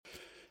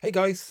Hey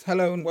guys,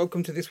 hello and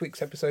welcome to this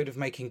week's episode of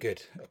Making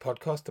Good, a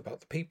podcast about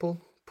the people,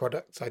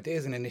 products,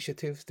 ideas and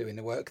initiatives doing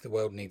the work the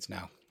world needs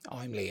now.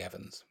 I'm Lee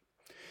Evans.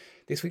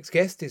 This week's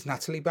guest is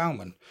Nathalie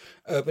Baumann,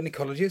 urban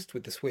ecologist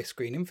with the Swiss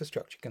Green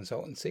Infrastructure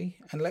Consultancy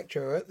and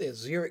lecturer at the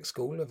Zurich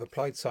School of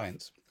Applied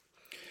Science.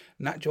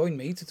 Nat joined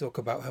me to talk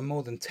about her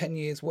more than 10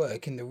 years'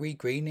 work in the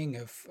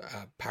regreening of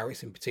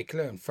Paris in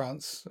particular and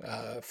France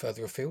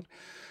further afield,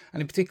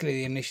 and in particular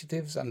the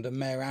initiatives under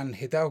Mayor Anne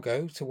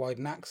Hidalgo to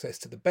widen access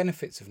to the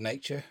benefits of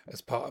nature as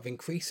part of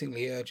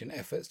increasingly urgent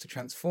efforts to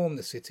transform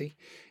the city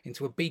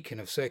into a beacon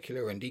of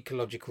circular and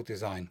ecological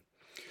design.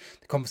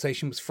 The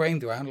conversation was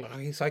framed around La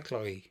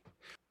Recyclerie,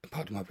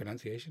 pardon my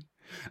pronunciation,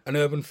 an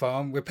urban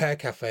farm, repair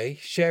cafe,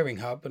 sharing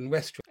hub and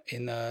restaurant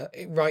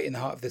right in the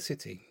heart of the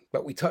city.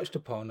 But we touched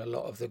upon a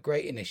lot of the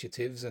great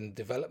initiatives and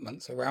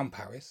developments around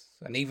Paris,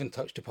 and even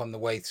touched upon the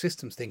way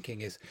systems thinking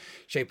is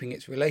shaping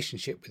its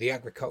relationship with the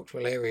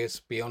agricultural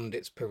areas beyond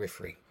its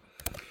periphery.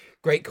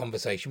 Great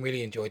conversation.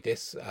 Really enjoyed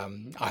this.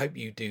 I hope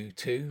you do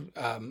too.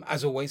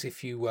 As always,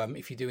 if you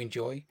do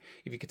enjoy,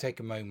 if you could take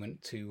a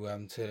moment to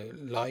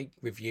like,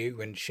 review,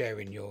 and share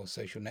in your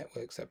social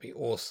networks, that'd be an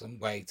awesome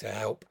way to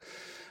help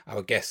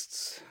our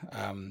guests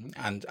and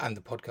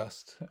the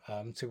podcast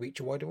to reach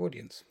a wider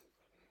audience.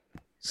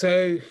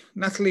 So,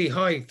 Nathalie,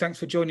 hi! Thanks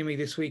for joining me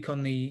this week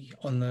on the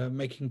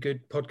Making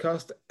Good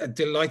podcast.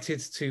 Delighted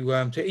to.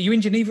 Are you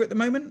in Geneva at the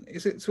moment?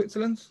 Is it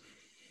Switzerland?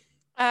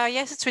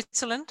 Yes, it's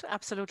Switzerland,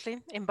 absolutely,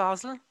 in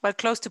Basel, but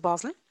close to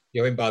Basel.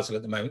 You're in Basel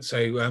at the moment,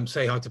 so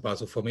say hi to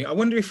Basel for me. I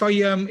wonder if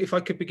I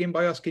could begin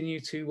by asking you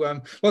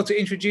to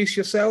introduce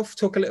yourself,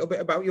 talk a little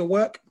bit about your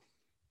work.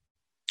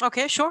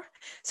 Okay, sure.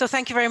 So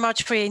thank you very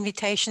much for your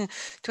invitation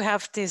to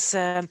have this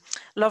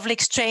lovely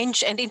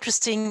exchange and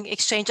interesting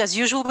exchange as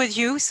usual with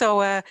you.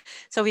 So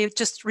we're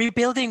just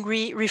rebuilding,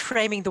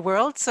 reframing the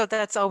world. So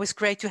that's always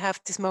great to have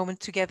this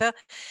moment together,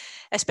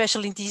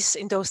 especially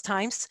in those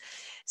times.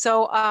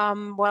 So,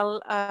 I'm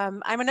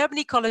an urban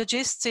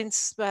ecologist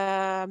since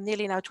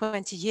nearly now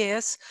 20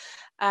 years.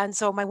 And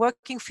so my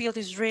working field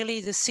is really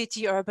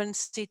the urban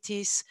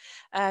cities,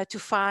 to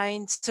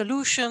find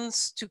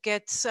solutions to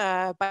get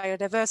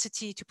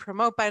biodiversity, to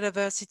promote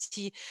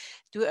biodiversity,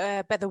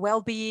 to better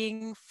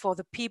well-being for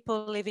the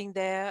people living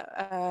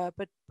there,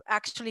 but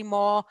actually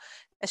more,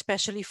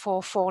 especially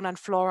for fauna and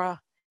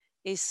flora,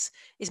 is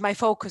my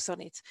focus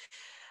on it.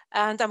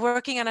 And I'm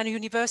working at a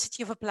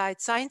University of Applied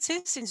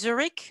Sciences in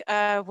Zurich,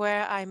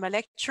 where I'm a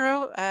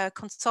lecturer,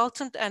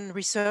 consultant, and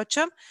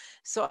researcher.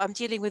 So I'm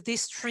dealing with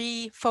these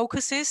three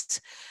focuses,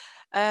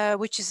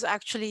 which is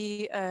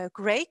actually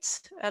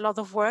great. A lot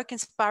of work,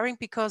 inspiring,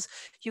 because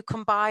you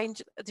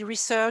combined the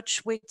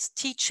research with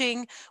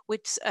teaching,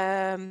 with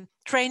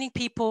training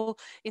people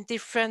in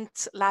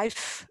different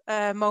life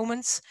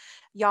moments,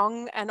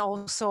 young and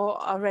also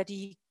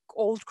already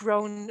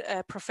old-grown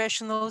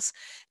professionals,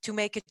 to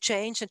make a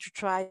change and to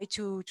try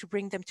to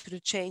bring them to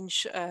the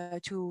change,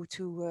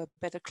 to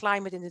better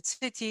climate in the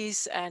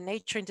cities and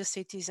nature in the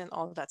cities and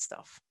all that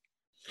stuff.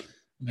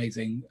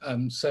 Amazing.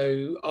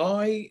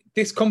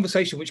 This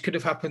conversation, which could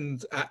have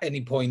happened at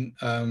any point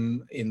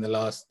in the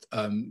last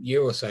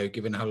year or so,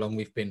 given how long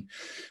we've been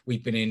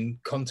in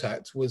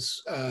contact,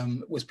 was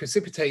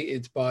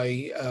precipitated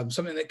by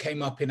something that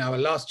came up in our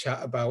last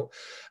chat about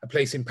a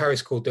place in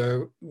Paris called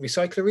the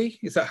Recyclerie.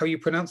 Is that how you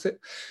pronounce it?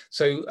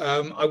 So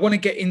I want to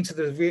get into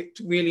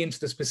really into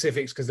the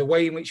specifics, because the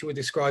way in which you were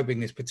describing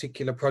this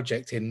particular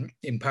project in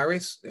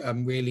Paris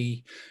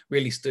really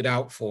stood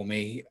out for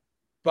me.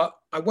 But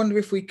I wonder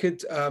if we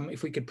could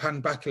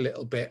pan back a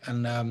little bit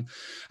and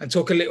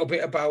talk a little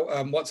bit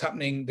about what's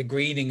happening, the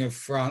greening of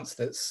France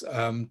that's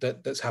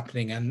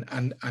happening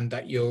and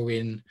that you're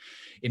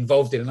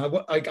involved in.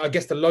 And I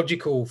guess the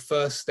logical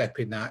first step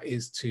in that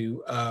is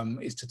to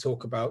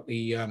talk about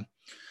the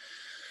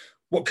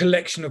what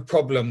collection of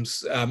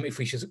problems, if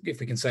we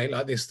can say it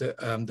like this,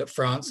 that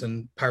France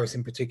and Paris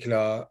in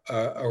particular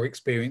are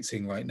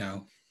experiencing right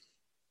now.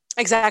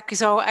 Exactly.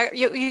 So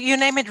you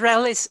name it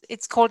well.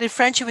 It's called in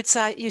French. You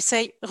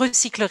say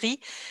recyclerie,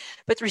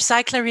 but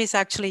recyclerie is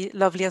actually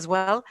lovely as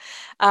well.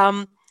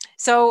 I'm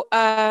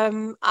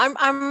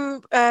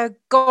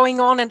going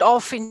on and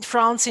off in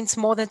France since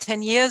more than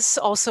 10 years,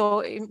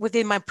 also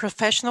within my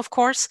profession, of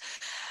course.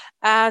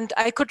 And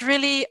I could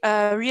really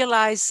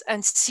realize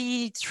and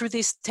see through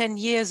these 10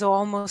 years, or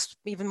almost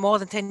even more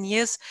than 10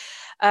 years,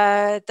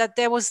 that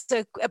there was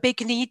a big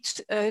need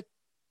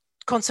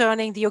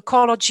concerning the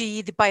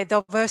ecology, the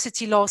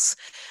biodiversity loss.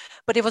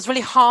 But it was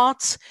really hard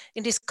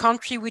in this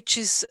country, which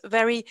is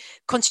very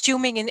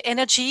consuming in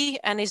energy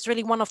and is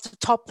really one of the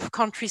top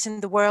countries in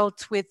the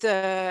world with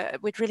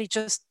really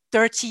just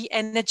dirty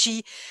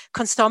energy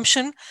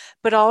consumption,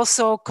 but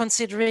also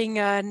considering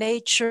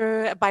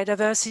nature,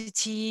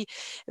 biodiversity,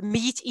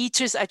 meat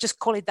eaters, I just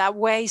call it that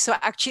way. So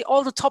actually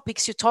all the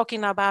topics you're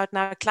talking about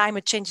now,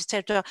 climate change,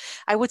 etc.,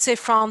 I would say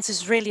France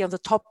is really on the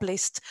top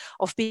list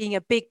of being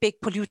a big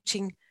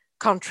polluting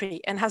country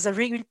and has a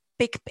really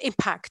big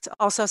impact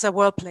also as a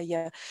world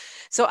player.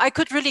 So I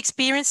could really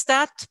experience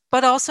that,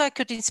 but also I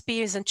could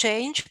experience and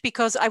change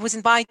because I was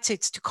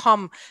invited to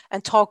come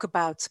and talk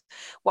about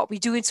what we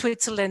do in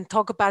Switzerland,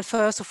 talk about,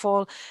 first of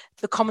all,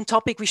 the common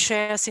topic we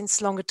share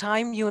since longer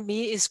time, you and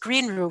me, is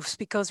green roofs,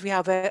 because we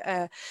have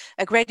a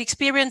great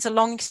experience, a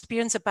long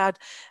experience about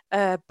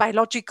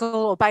biological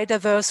or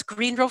biodiverse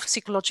green roofs,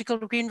 ecological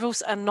green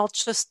roofs, and not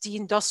just the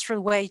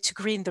industrial way to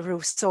green the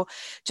roofs. So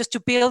just to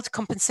build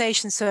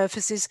compensation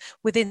surfaces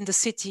within the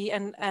city,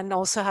 and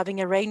also having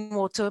a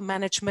rainwater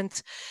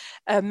management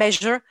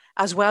measure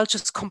as well,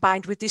 just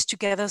combined with this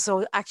together.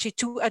 So actually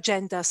 2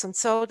 agendas. And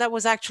so that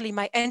was actually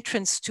my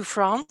entrance to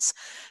France,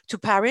 to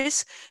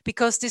Paris,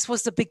 because this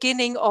was the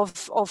beginning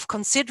of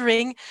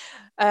considering,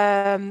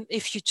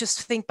 if you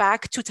just think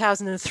back,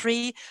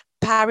 2003,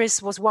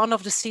 Paris was one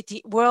of the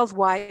cities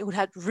worldwide who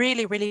had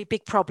really, really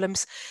big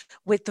problems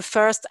with the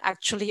first,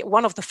 actually,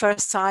 one of the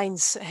first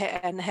signs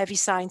and heavy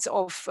signs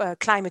of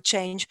climate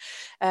change,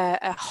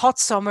 a hot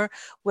summer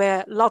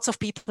where lots of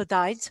people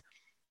died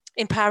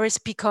in Paris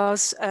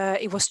because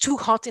it was too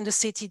hot in the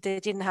city. They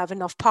didn't have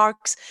enough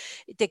parks.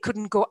 They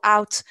couldn't go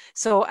out.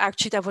 So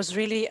actually that was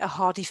really a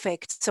hard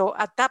effect. So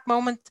at that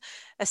moment,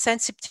 a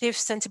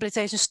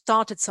sensibilization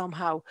started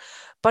somehow,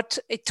 but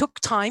it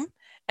took time.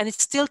 And it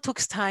still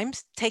takes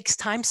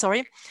time,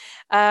 sorry.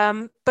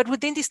 But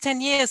within these 10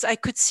 years, I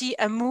could see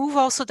a move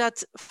also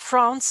that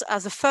France,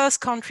 as the first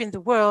country in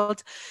the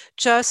world,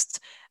 just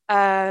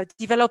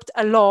developed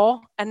a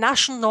law, a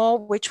national law,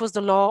 which was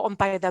the law on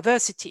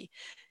biodiversity.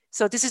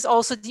 So this is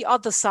also the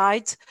other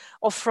side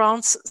of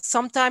France.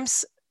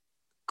 Sometimes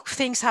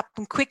things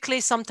happen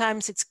quickly,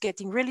 sometimes it's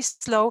getting really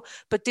slow,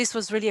 but this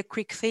was really a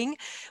quick thing,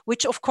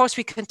 which of course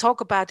we can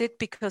talk about it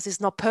because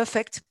it's not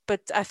perfect, but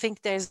I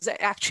think there's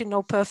actually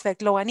no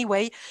perfect law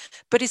anyway,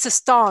 but it's a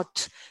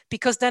start,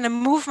 because then a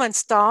movement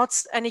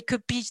starts, and it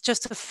could be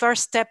just a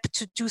first step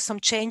to do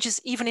some changes,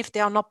 even if they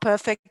are not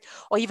perfect,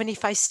 or even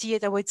if I see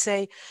it, I would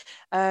say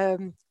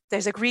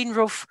there's a green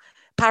roof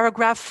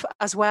paragraph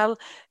as well,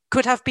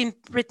 could have been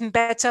written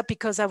better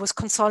because I was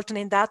consultant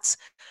in that,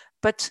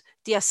 but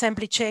the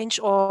assembly change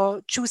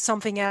or choose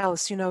something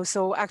else,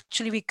 so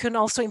actually we can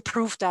also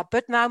improve that.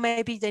 But now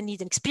maybe they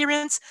need an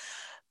experience,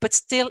 but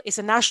still it's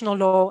a national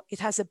law. It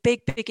has a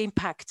big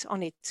impact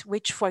on it,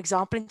 which, for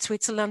example, in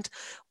Switzerland,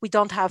 we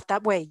don't have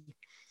that way.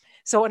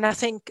 So, and I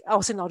think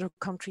also in other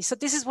countries. So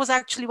this was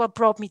actually what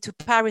brought me to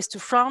Paris, to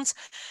France.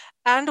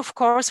 And of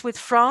course, with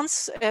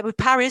France, with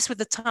Paris, with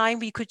the time,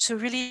 we could see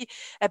really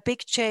a big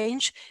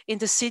change in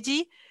the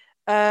city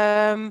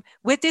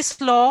with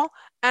this law,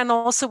 and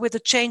also with the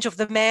change of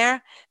the mayor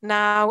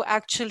now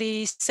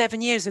actually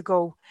 7 years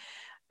ago.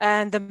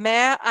 And the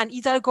mayor, Anne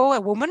Hidalgo,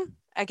 a woman,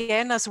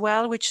 again as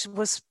well, which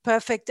was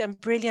perfect and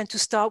brilliant to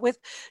start with,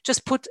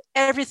 just put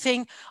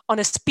everything on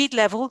a speed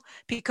level,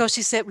 because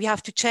she said we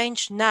have to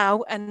change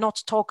now and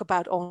not talk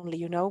about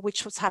only,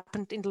 which was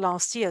happened in the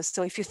last years.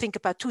 So if you think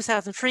about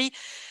 2003,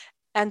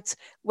 and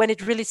when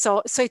it really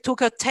so it took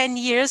her 10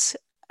 years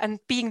and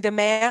being the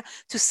mayor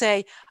to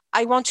say,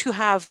 I want to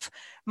have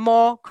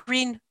more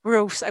green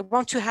roofs. I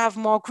want to have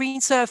more green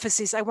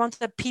surfaces. I want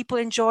that people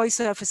enjoy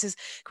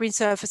green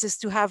surfaces,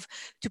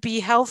 to be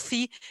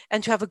healthy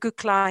and to have a good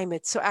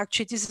climate. So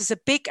actually, this is a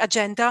big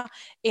agenda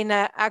in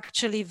a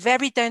actually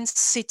very dense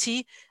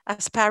city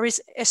as Paris,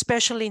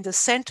 especially in the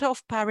center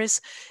of Paris.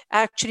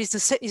 Actually,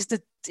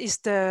 is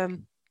the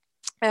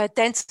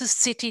densest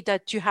city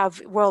that you have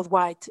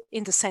worldwide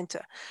in the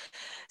center.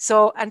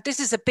 So, and this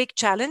is a big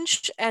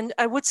challenge. And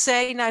I would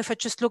say now, if I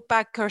just look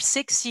back her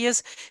 6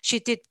 years, she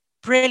did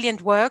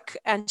brilliant work,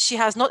 and she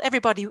has not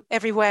everybody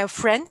everywhere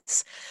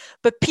friends,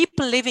 but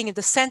people living in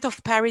the center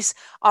of Paris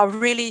are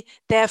really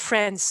their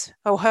friends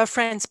or her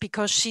friends,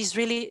 because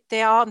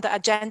they are on the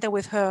agenda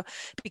with her,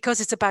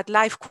 because it's about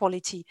life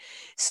quality.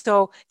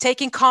 So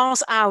taking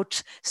cars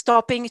out,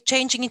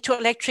 changing into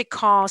electric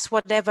cars,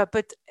 whatever,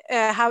 but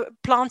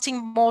planting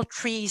more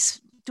trees,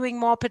 doing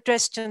more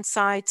pedestrian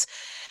sites,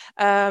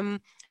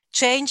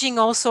 changing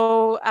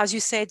also, as you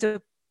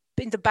said,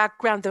 in the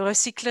background, the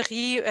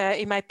recyclerie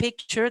in my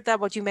picture, that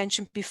what you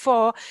mentioned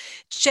before,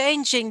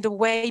 changing the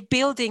way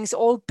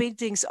old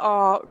buildings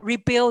are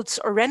rebuilt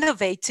or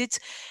renovated,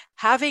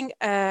 having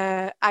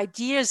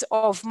ideas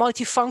of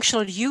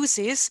multifunctional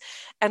uses,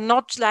 and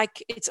not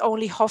like it's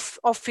only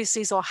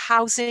offices or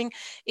housing,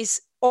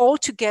 is all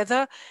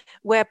together,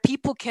 where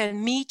people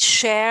can meet,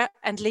 share,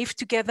 and live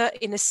together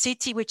in a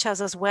city which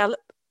has as well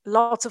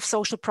lots of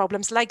social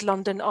problems, like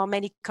London or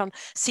many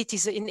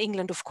cities in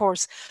England, of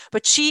course.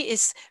 But she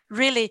is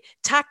really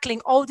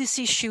tackling all these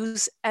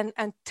issues and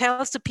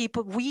tells the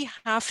people we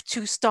have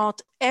to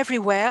start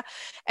everywhere,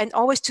 and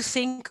always to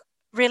think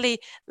really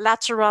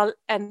lateral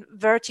and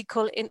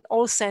vertical in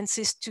all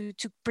senses, to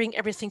bring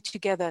everything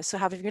together. So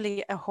having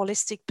really a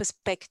holistic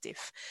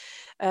perspective.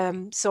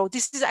 So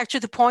this is actually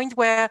the point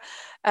where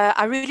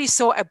I really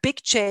saw a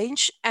big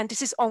change, and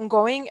this is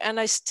ongoing. And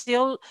I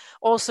still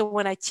also,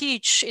 when I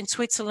teach in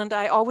Switzerland,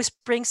 I always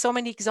bring so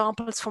many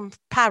examples from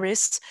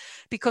Paris,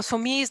 because for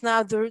me is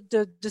now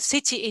the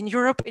city in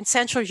Europe, in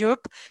Central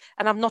Europe,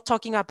 and I'm not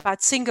talking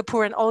about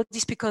Singapore and all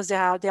this, because they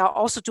are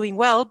also doing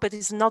well, but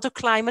it's another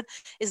climate,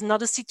 it's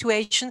another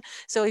situation.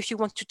 So if you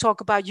want to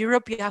talk about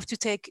Europe, you have to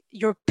take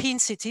European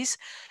cities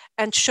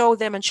and show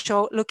them and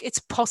show, look, it's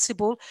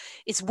possible.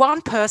 It's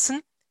one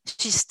person,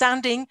 she's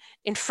standing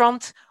in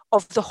front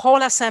of the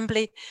whole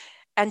assembly,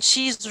 and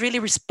she's really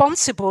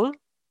responsible.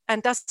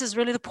 And that's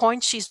really the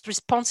point. She's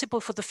responsible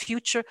for the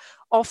future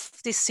of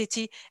this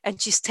city, and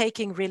she's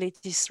taking really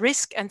this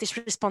risk and this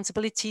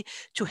responsibility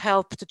to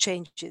help the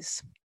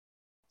changes.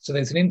 So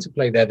there's an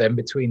interplay there then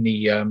between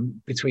the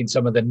between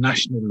some of the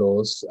national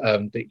laws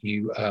that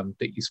you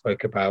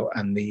spoke about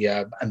and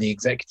the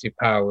executive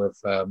power of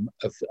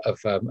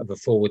a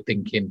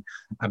forward-thinking,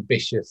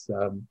 ambitious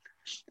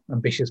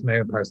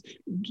mayor of Paris.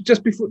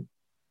 Just before,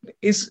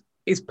 is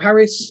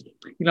Paris,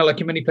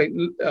 like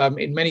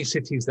in many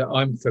cities that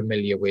I'm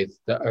familiar with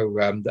that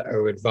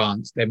are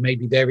advanced, then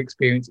maybe their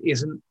experience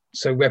isn't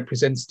so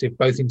representative,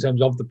 both in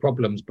terms of the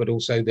problems but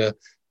also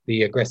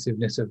the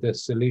aggressiveness of the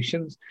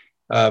solutions.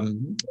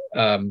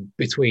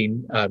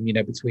 Between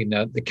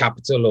the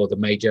capital or the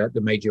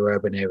major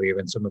urban area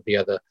and some of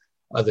the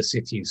other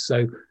cities.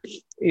 So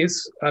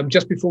is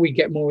just before we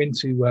get more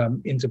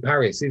into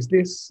Paris, is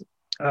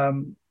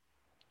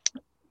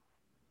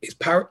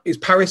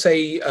Paris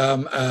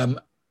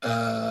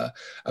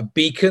a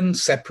beacon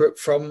separate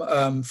from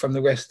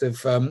the rest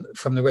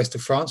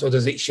of France, or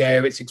does it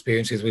share its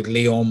experiences with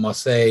Lyon,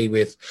 Marseille,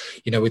 with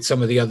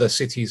some of the other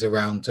cities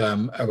around?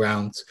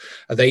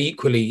 Are they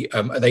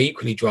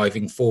equally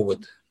driving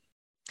forward?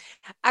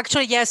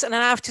 Actually, yes. And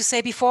I have to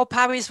say, before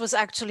Paris was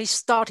actually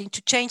starting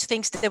to change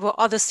things, there were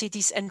other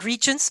cities and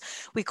regions,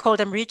 we call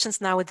them regions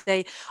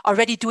nowadays,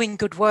 already doing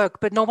good work,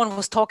 but no one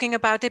was talking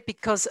about it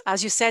because,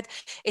 as you said,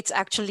 it's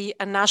actually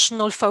a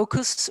national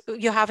focus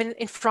you have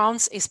in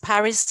France. Is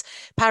Paris.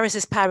 Paris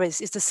is Paris.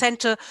 It's the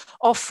center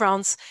of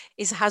France.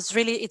 It has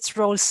really its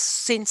role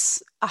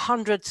since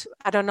 100,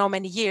 I don't know,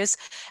 many years.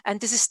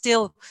 And this is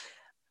still,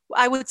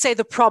 I would say,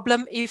 the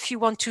problem if you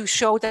want to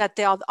show that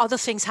there are other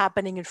things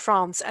happening in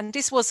France. And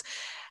this was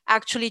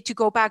actually, to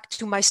go back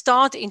to my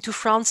start into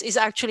France, is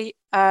actually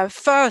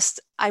first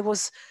I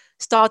was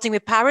starting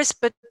with Paris,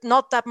 but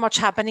not that much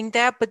happening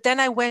there. But then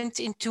I went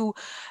into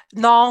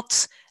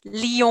Nantes,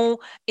 Lyon,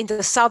 in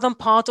the southern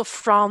part of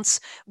France,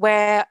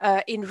 where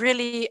in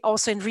really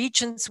also in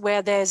regions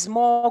where there's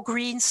more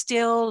green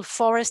still,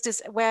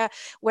 forests, where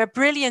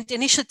brilliant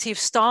initiatives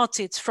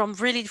started from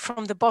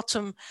the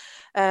bottom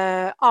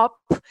up,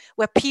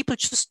 where people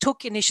just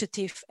took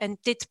initiative and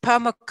did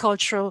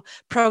permacultural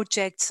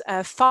projects,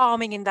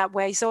 farming in that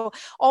way. So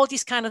all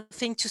these kind of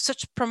things to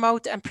such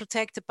promote and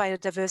protect the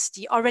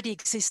biodiversity already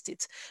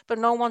existed, but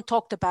no one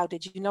talked about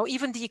it.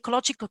 Even the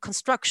ecological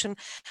construction,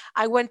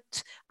 I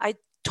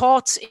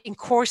taught in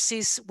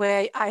courses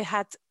where I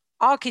had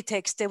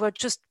architects. They were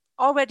just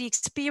already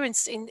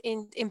experienced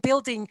in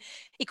building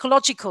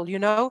ecological,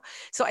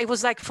 So it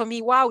was like, for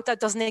me, wow,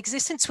 that doesn't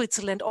exist in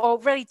Switzerland, or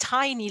very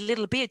tiny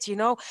little bit,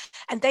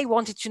 and they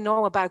wanted to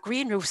know about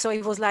green roofs. So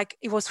it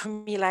was for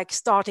me like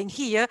starting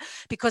here,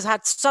 because I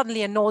had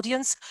suddenly an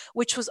audience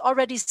which was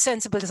already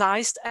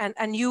sensibilized and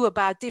knew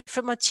about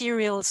different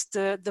materials,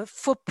 the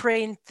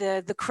footprint,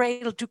 the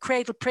cradle to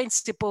cradle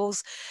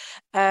principles,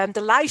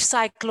 the life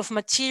cycle of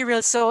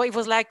materials. So it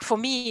was like, for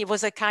me, it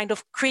was a kind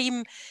of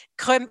creme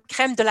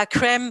de la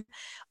creme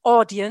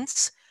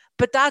audience,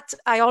 but that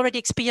I already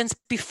experienced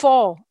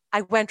before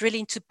I went really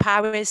into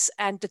Paris,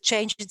 and the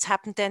changes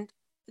happened then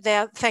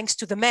there thanks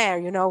to the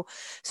mayor,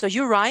 So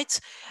you're right,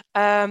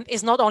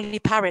 it's not only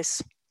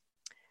Paris,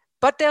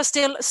 but there are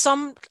still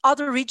some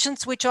other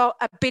regions which are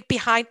a bit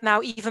behind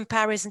now, even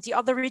Paris and the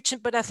other region.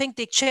 But I think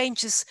the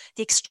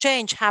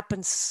exchange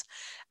happens.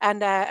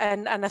 And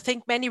I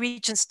think many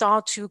regions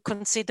start to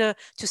consider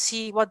to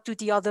see what do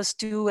the others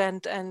do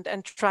and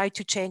try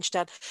to change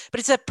that.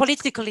 But it's a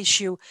political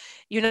issue.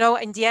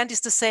 In the end,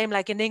 it's the same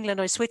like in England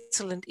or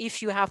Switzerland.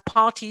 If you have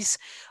parties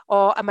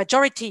or a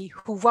majority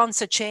who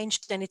wants a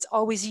change, then it's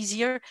always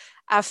easier.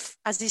 As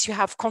if you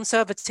have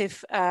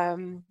conservative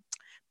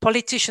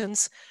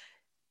politicians,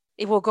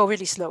 it will go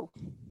really slow.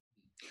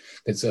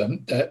 There's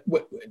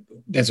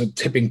a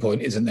tipping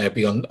point, isn't there,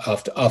 beyond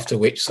after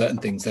which certain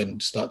things then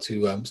start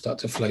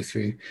to flow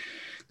through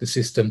the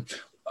system.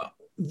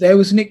 There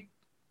was an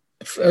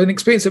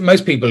experience that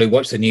most people who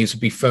watch the news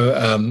would be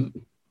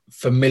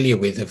familiar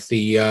with, of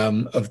the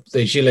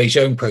Gilets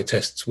jaunes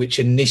protests, which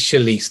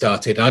initially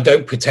started. I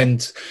don't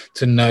pretend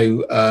to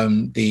know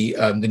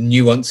the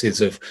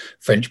nuances of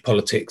French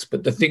politics,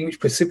 but the thing which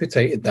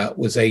precipitated that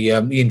was the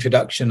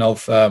introduction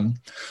of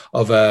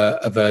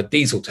a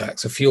diesel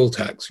tax, a fuel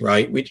tax,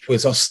 right? Which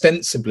was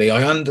ostensibly,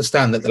 I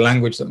understand that the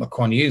language that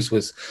Macron used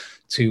was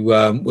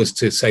to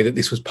say that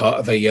this was part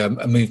of a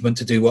movement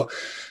to do what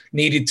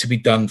needed to be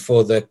done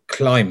for the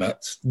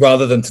climate,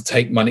 rather than to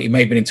take money. It may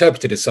have been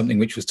interpreted as something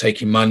which was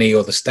taking money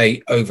or the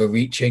state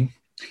overreaching,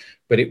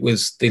 but it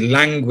was the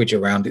language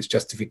around its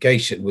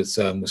justification was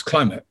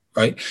climate,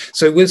 right?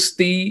 So was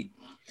the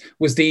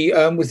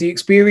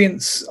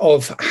experience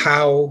of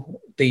how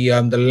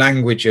the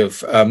language of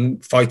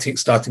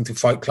starting to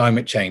fight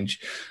climate change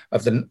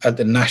at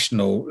the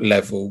national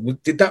level,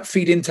 did that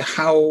feed into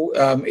how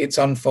it's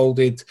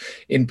unfolded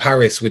in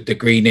Paris with the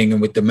greening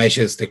and with the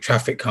measures, the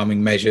traffic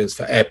calming measures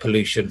for air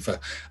pollution, for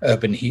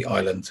urban heat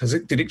islands?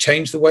 Did it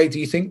change the way, do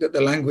you think, that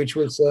the language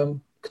was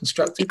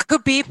constructed? It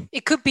could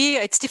be.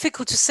 It's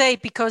difficult to say,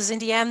 because in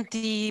the end,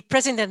 the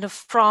president of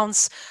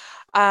France,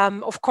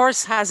 of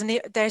course,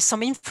 there's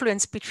some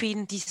influence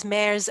between these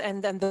mayors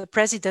and the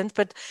president,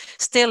 but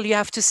still you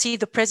have to see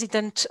the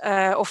president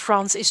of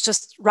France is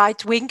just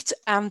right-winged,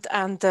 and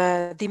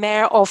the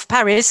mayor of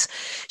Paris,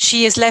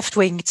 she is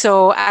left-winged.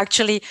 So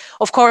actually,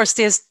 of course,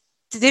 there's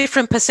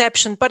different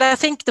perception, but I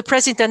think the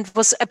president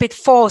was a bit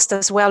forced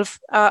as well,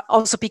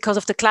 also because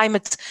of the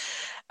climate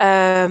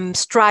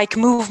strike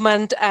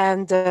movement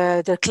and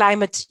the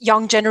climate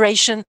young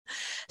generation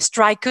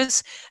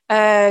strikers,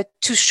 to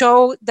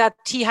show that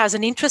he has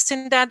an interest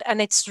in that,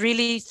 and it's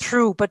really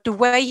true. But the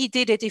way he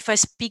did it, if I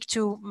speak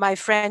to my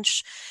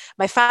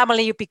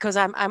family, because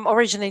I'm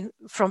originally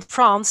from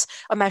France,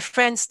 and my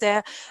friends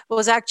there,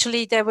 was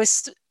actually, there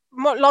was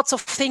lots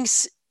of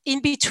things in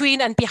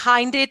between and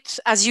behind it,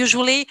 as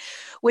usually,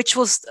 which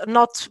was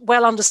not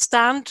well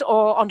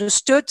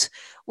understood,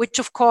 which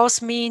of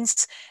course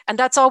means, and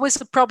that's always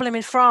a problem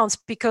in France,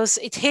 because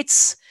it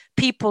hits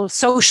people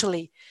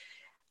socially.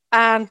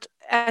 And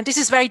this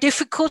is very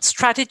difficult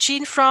strategy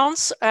in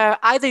France.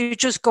 Either you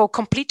just go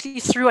completely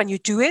through and you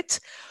do it,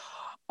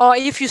 or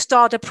if you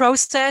start a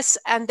process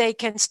and they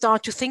can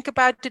start to think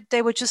about it,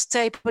 they would just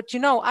say, but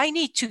I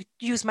need to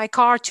use my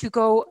car to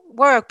go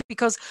work,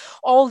 because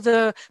all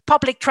the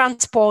public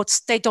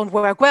transports, they don't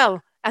work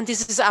well. And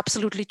this is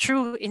absolutely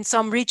true in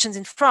some regions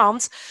in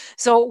France.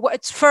 So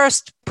let's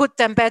first put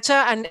them better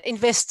and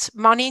invest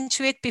money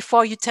into it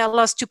before you tell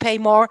us to pay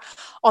more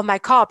on my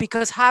car.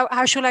 Because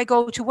how should I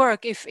go to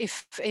work if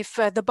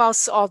the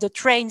bus or the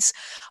trains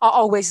are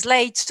always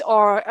late,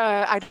 or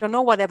I don't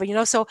know, whatever,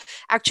 So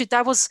actually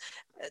that was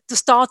the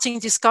starting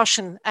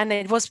discussion, and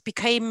it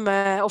became,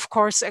 of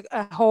course,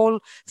 a whole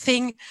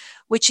thing,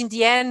 which in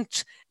the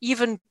end,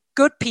 even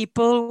good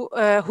people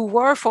who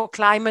were for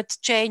climate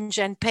change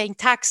and paying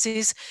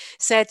taxes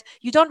said,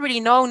 you don't really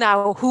know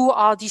now who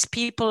are these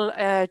people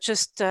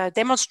just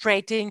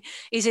demonstrating.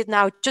 Is it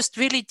now just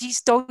really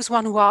those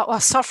one who are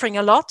suffering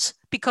a lot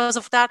because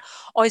of that,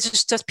 or is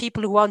it just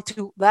people who want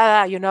to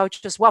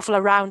just waffle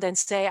around and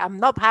say, I'm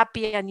not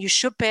happy and you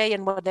should pay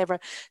and whatever.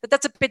 But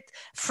that's a bit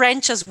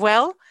French as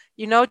well,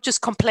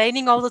 just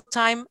complaining all the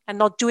time and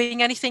not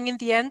doing anything in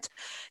the end.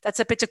 That's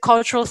a bit a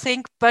cultural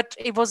thing, but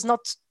it was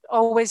not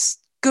always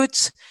good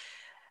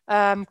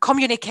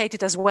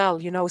communicated as well,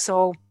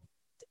 so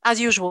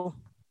as usual.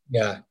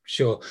 Yeah,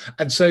 sure.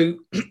 And so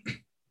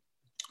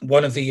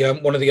one of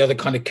the other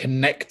kind of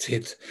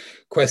connected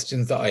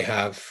questions that I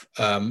have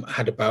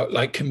had about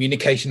like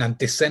communication and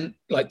dissent,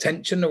 like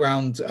tension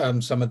around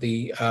some of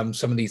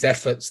these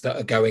efforts that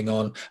are going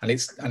on, and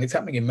it's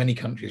happening in many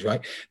countries,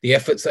 right? The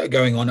efforts that are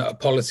going on at a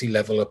policy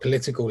level, a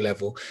political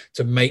level,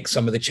 to make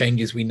some of the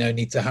changes we know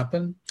need to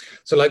happen.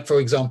 So, like for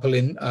example,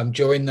 in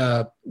during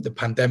the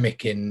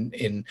pandemic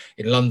in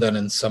London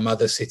and some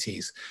other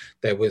cities,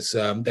 there's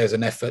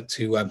an effort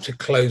to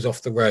close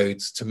off the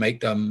roads to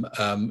make them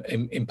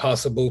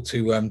impassable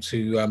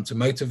to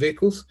motor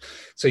vehicles,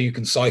 so you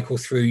can cycle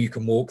through, you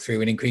can walk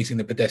through, and increasing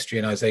the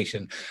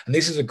pedestrianisation. And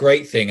this is a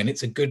great thing, and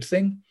it's a good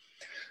thing.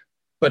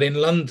 But in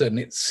London,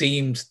 it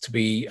seemed to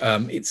be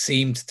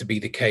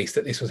the case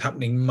that this was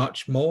happening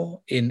much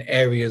more in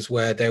areas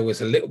where there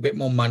was a little bit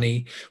more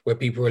money, where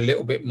people were a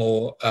little bit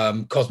more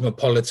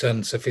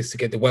cosmopolitan,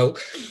 sophisticated,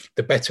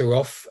 the better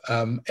off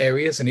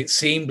areas. And it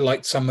seemed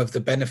like some of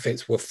the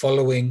benefits were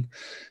following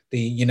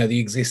the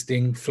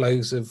existing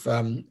flows of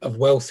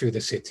wealth through the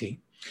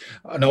city.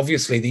 And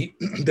obviously,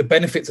 the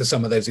benefits of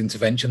some of those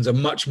interventions are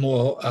much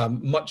more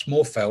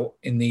felt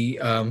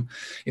in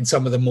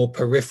some of the more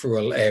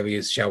peripheral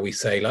areas, shall we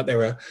say? Like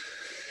there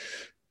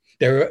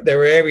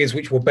are areas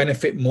which will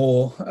benefit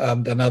more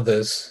than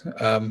others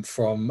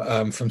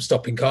from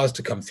stopping cars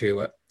to come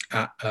through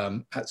at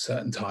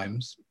certain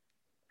times.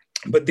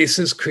 But this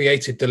has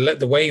created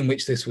the way in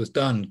which this was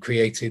done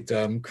created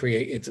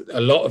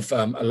a lot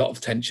of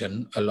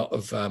tension, a lot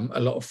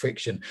of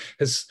friction.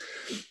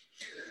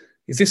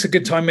 Is this a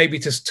good time maybe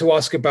to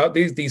ask about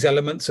these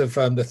elements of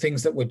the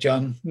things that were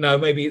done? No,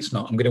 maybe it's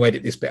not. I'm going to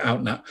edit this bit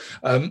out now.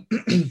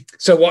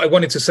 So what I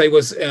wanted to say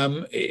was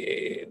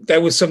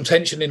there was some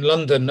tension in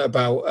London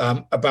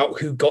about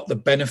who got the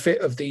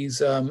benefit of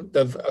these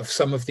of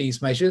some of these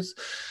measures,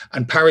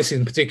 and Paris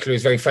in particular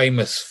is very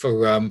famous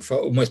for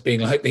almost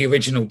being like the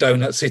original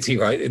donut city,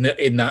 right?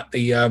 In that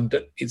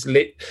it's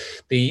lit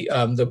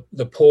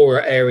the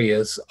poorer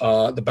areas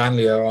are the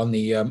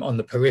banlieue on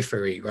the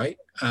periphery, right?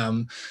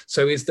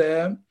 So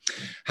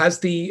has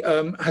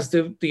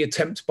the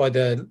attempt by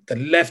the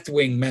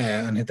left-wing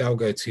mayor Anne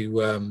Hidalgo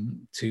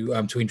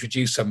to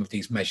introduce some of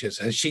these measures,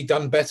 has she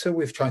done better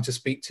with trying to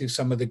speak to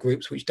some of the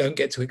groups which don't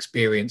get to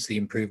experience the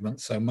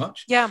improvements so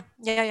much? Yeah.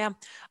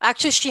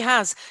 Actually, she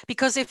has,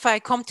 because if I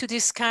come to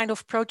this kind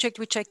of project,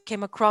 which I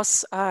came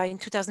across in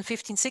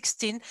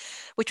 2015-16,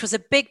 which was a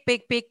big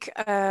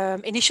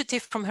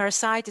initiative from her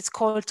side. It's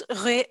called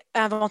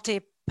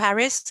Réinventer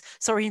Paris,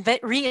 so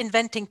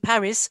reinventing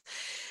Paris.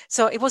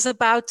 So it was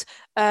about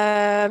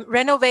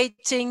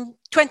renovating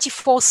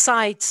 24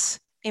 sites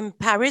in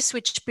Paris,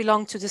 which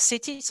belonged to the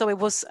city. So it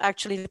was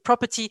actually the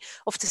property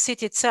of the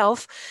city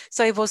itself.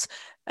 So it was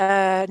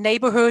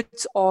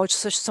neighborhoods or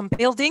some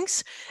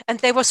buildings, and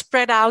they were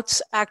spread out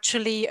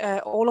actually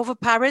all over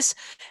Paris,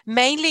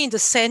 mainly in the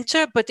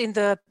center, but in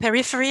the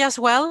periphery as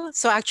well.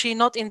 So actually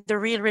not in the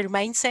real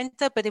main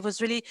center, but it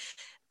was really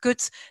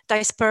good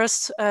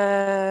dispersed.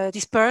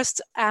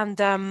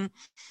 And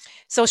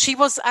so she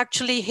was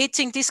actually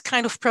hitting this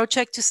kind of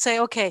project to say,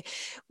 okay,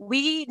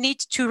 we need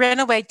to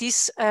renovate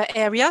these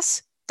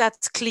areas.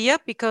 That's clear,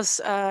 because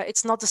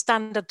it's not the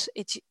standard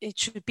it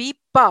should be,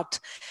 but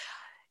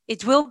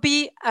it will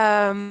be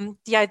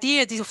the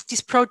idea of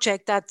this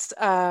project that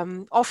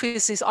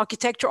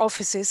architecture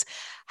offices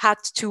had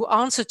to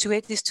answer to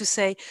it, is to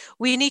say,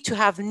 we need to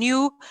have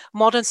new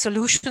modern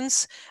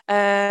solutions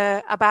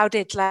about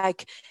it.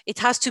 Like, it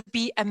has to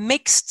be a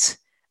mixed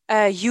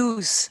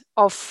use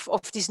of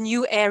these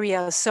new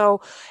areas.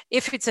 So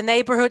if it's a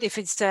neighborhood, if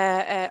it's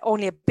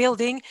only a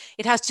building,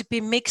 it has to be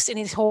mixed in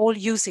its whole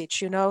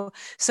usage,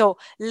 So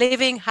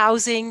living,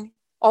 housing,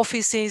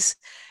 offices,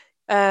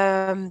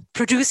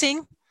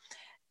 producing,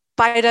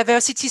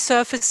 biodiversity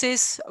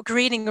surfaces,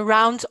 greening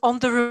around, on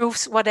the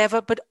roofs,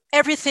 whatever, but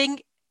everything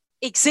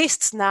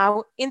exists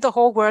now in the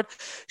whole world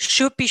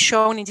should be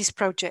shown in this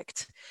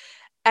project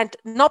and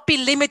not be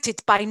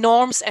limited by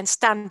norms and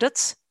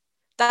standards.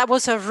 That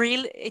was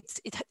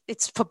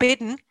it's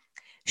forbidden.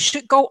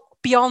 Should go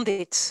beyond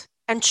it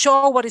and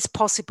show what is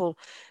possible,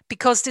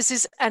 because this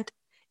is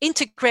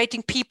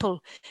integrating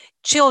people,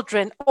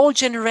 children, all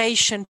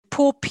generation,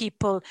 poor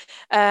people,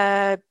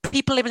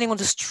 people living on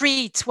the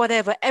streets,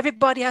 whatever.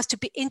 Everybody has to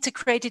be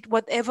integrated,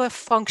 whatever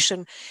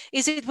function.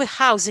 Is it with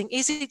housing?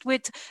 Is it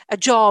with a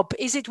job?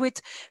 Is it with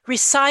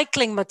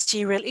recycling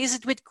material? Is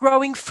it with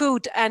growing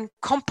food and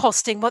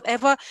composting?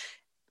 Whatever,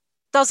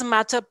 doesn't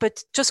matter,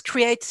 but just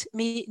create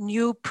me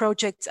new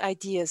project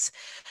ideas.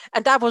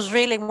 And that was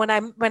really when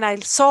I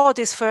saw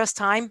this first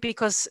time,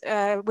 because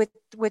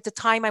with the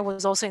time I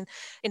was also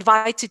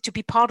invited to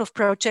be part of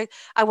project,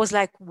 I was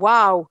like,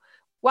 wow,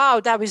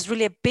 that was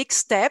really a big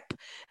step,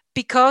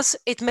 because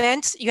it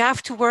meant you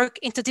have to work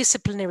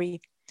interdisciplinary.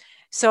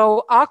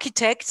 So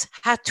architects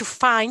had to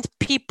find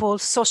people,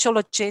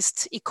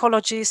 sociologists,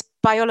 ecologists,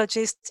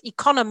 biologists,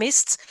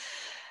 economists,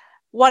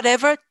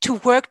 whatever, to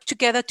work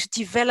together to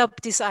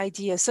develop this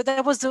idea. So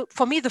that was,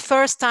 for me, the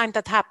first time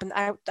that happened.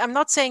 I'm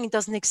not saying it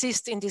doesn't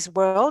exist in this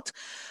world,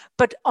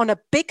 but on a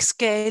big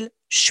scale,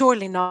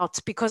 surely not,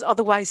 because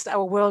otherwise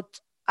our world,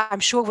 I'm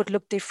sure, would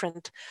look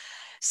different.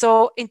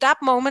 So in that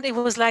moment, it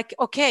was like,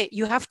 okay,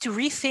 you have to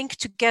rethink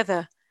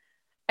together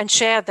and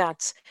share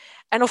that.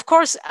 And of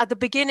course, at the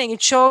beginning,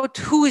 it showed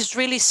who is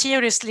really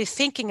seriously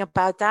thinking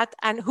about that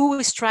and who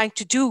is trying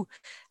to do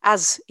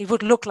as it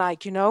would look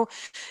like,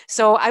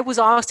 So I was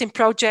asked in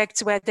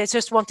projects where they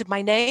just wanted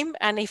my name.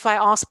 And if I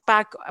asked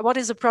back, what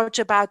is the project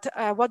about?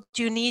 What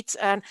do you need?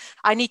 And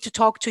I need to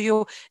talk to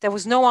you. There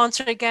was no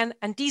answer again.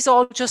 And these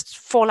all just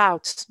fall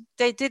out.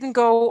 They didn't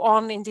go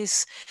on in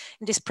this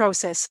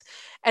process.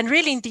 And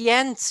really, in the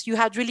end, you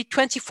had really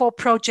 24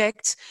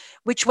 projects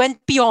which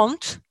went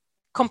beyond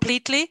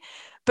completely,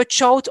 but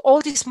showed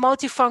all this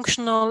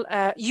multifunctional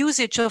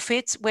usage of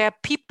it, where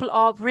people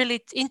are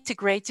really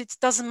integrated. It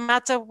doesn't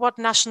matter what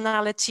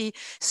nationality,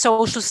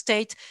 social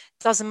state,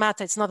 doesn't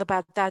matter. It's not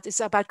about that. It's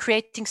about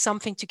creating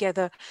something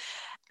together.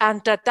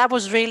 And that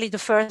was really the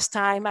first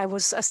time I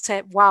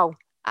said, wow,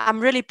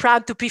 I'm really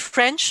proud to be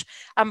French.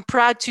 I'm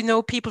proud to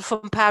know people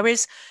from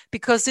Paris,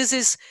 because this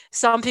is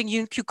something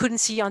you couldn't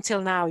see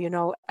until now,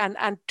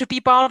 and to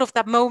be part of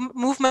that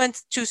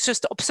movement, to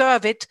just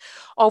observe it,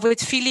 or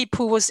with Philippe,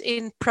 who was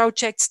in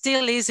project,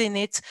 still is in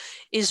it,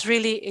 is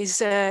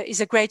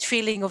a great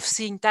feeling of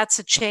seeing that's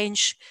a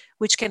change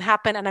which can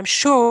happen. And I'm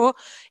sure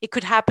it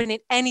could happen in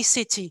any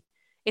city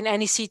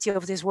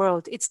of this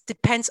world. It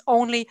depends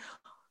only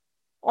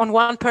on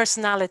one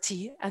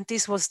personality, and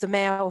this was the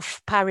mayor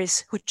of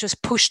Paris, who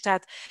just pushed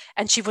that,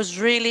 and she was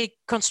really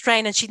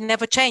constrained, and she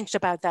never changed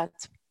about that.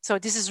 So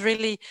this is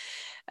really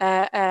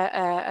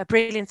a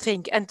brilliant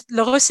thing. And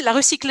La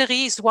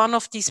Recyclerie is one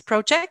of these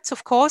projects,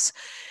 of course,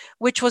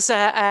 which was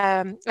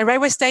a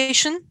railway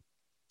station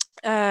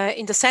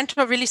in the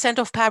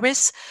center of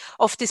Paris,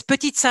 of this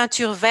Petite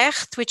Ceinture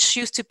Verte, which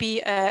used to be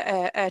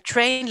a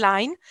train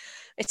line.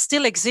 It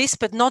still exists,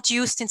 but not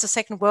used since the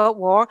Second World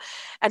War.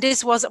 And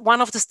this was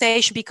one of the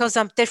stations, because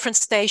different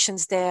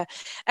stations there.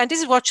 And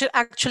this is what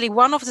actually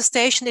one of the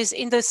stations is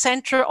in the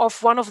center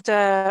of one of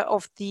the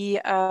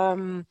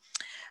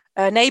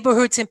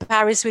neighborhoods in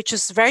Paris, which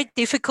is very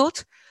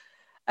difficult.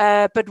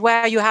 But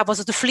where you have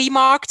also the flea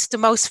market, the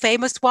most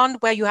famous one,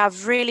 where you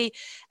have really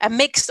a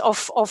mix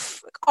of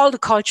all the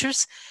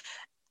cultures.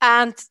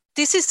 And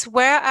this is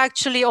where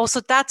actually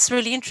also that's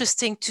really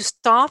interesting to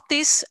start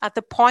this at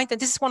the point.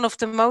 And this is one of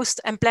the most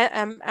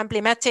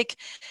emblematic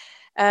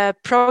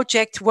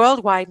project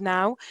worldwide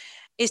now,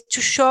 is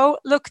to show,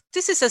 look,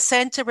 this is a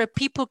center where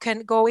people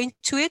can go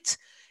into it.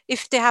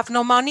 If they have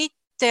no money,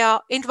 they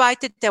are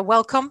invited, they're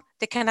welcome.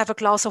 They can have a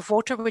glass of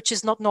water, which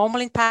is not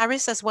normal in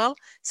Paris as well.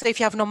 So if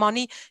you have no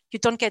money, you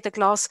don't get a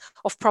glass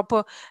of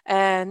proper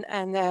and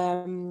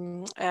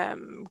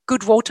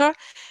good water.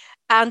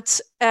 And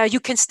you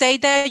can stay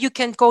there. You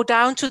can go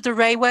down to the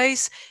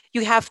railways.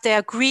 You have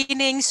their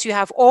greenings, you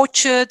have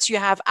orchards, you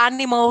have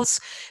animals,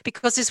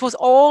 because this was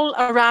all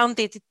around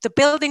it. The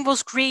building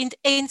was greened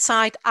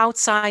inside,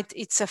 outside.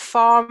 It's a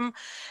farm,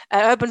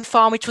 urban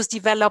farm, which was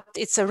developed.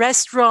 It's a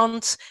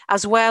restaurant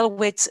as well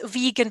with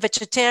vegan,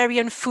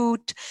 vegetarian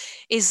food.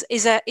 Is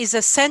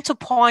a center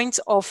point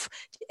of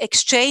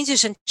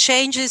exchanges and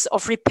changes,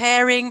 of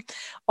repairing,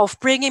 of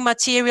bringing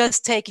materials,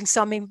 taking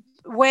something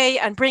way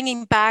and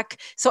bringing back.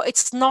 So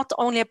it's not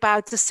only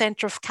about the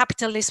center of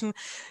capitalism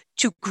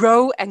to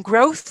grow and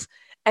growth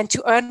and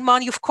to earn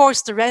money. Of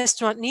course, the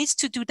restaurant needs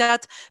to do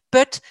that,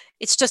 but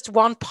it's just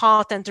one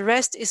part, and the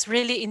rest is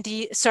really in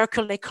the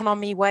circular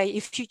economy way.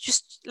 If you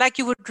just, like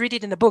you would read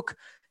it in a book,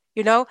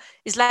 you know,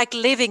 it's like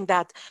living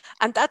that.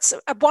 And that's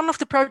one of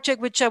the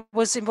projects which I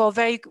was involved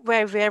very,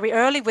 very, very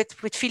early with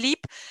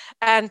Philippe.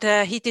 And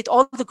he did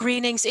all the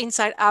greenings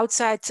inside,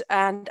 outside,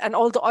 and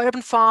all the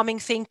urban farming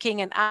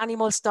thinking and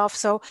animal stuff.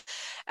 So,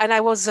 and I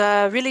was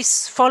really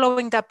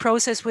following that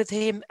process with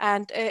him.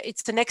 And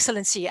it's an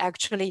excellency,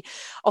 actually,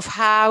 of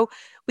how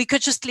we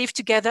could just live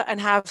together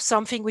and have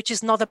something which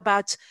is not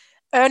about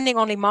earning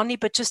only money,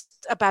 but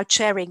just about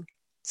sharing.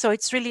 So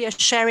it's really a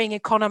sharing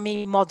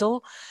economy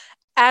model.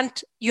 And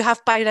you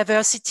have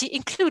biodiversity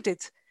included.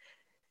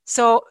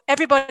 So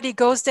everybody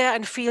goes there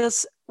and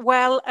feels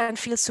well and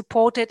feels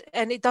supported.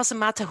 And it doesn't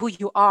matter who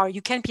you are.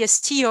 You can be a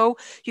CEO,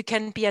 you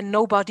can be a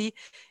nobody.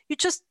 You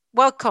just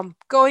welcome,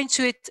 go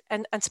into it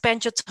and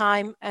spend your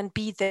time and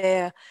be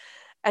there.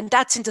 And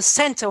that's in the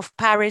center of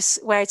Paris,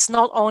 where it's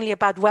not only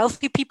about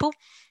wealthy people,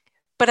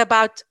 but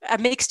about a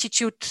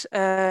mixtitude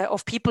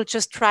of people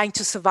just trying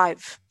to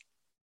survive.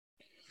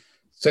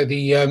 So the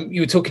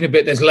you were talking a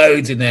bit. There's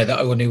loads in there that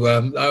I want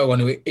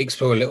to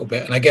explore a little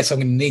bit, and I guess I'm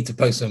going to need to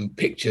post some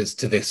pictures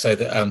to this so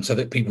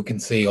that people can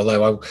see.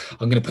 Although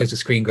I'm going to post a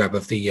screen grab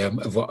of the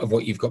of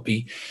what you've got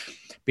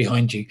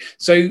behind you.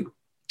 So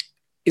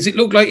it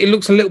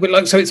looks a little bit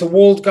like, so it's a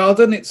walled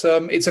garden. It's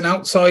an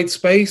outside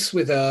space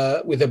with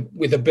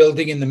a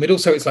building in the middle.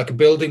 So it's like a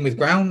building with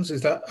grounds.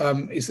 Is that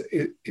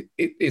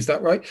is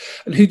that right?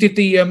 And who did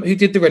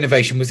the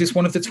renovation? Was this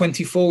one of the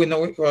 24 in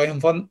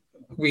the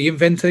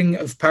Reinventing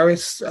of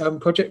Paris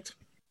project?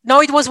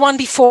 No, it was one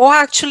before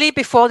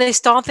they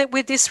started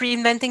with this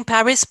Reinventing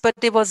Paris, but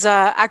it was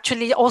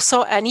actually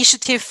also an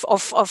initiative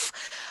of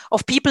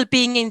people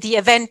being in the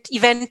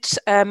event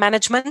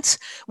management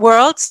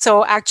world.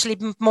 So actually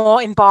more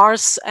in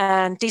bars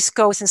and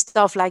discos and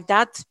stuff like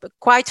that, but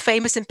quite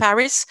famous in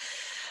Paris.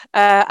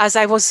 As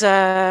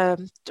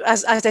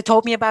they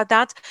told me about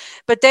that,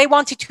 but they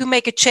wanted to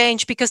make a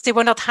change because they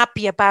were not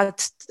happy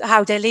about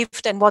how they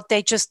lived and what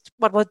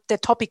was the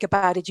topic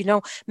about it,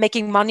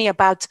 making money,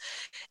 about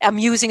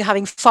amusing,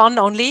 having fun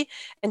only,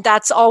 and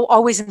that's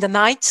always in the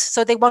night.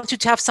 So they wanted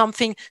to have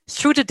something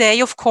through the day,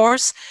 of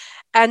course,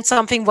 and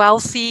something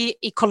wealthy,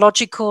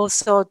 ecological.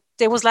 So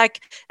there was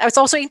it's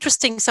also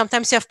interesting.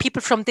 Sometimes you have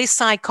people from this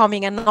side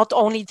coming, and not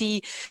only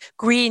the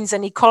Greens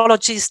and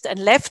ecologists and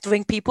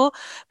left-wing people,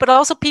 but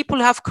also people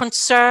who have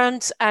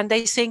concerns and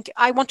they think,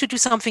 I want to do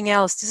something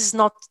else. This is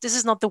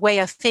not the way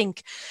I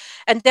think.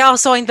 And they're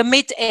also in the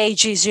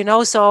mid-ages,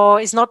 so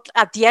it's not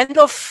at the end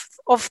of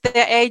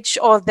their age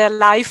or their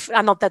life,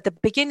 and not at the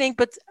beginning,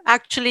 but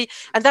actually,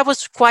 and that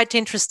was quite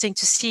interesting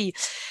to see.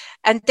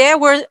 And they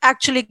were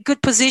actually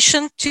good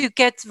position to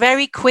get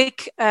very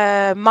quick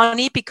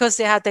money because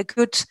they had a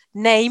good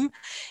name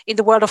in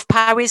the world of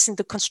Paris, in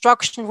the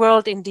construction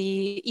world, in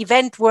the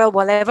event world,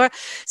 whatever.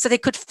 So they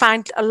could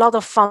find a lot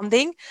of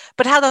funding,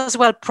 but had as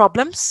well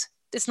problems.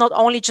 It's not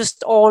only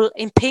just all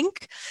in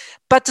pink,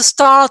 but the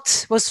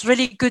start was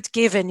really good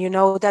given,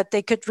 that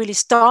they could really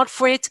start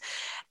for it.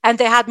 And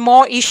they had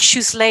more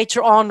issues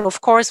later on.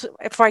 Of course,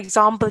 for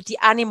example, the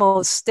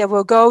animals, there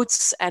were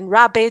goats and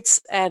rabbits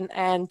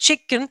and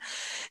chicken.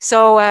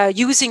 So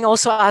using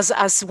also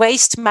as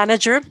waste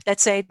manager,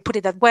 let's say, put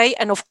it that way.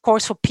 And of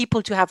course, for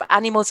people to have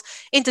animals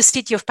in the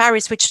city of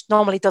Paris, which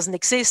normally doesn't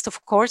exist,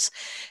 of course,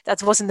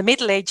 that was in the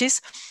Middle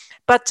Ages.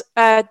 But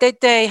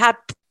they had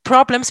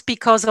problems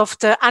because of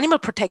the animal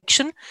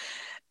protection.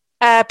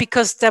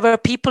 Because there were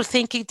people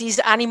thinking these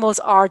animals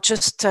are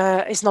just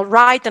is not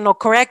right and not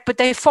correct, but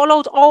they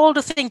followed all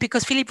the things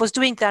because Philippe was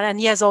doing that, and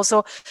he has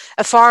also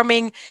a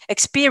farming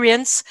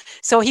experience,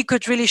 so he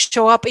could really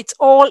show up. It's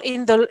all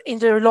in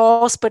the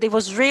laws, but it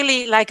was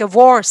really like a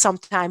war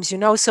sometimes,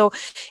 So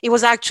it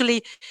was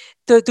actually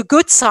the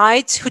good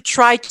side who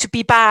tried to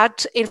be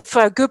bad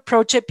for a good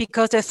project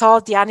because they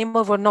thought the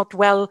animal were not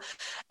well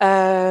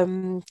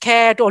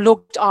cared or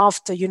looked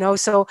after,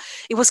 So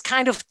it was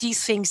kind of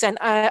these things, and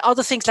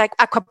other things like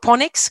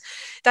aquaponics.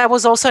 That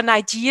was also an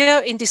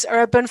idea in this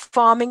urban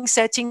farming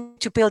setting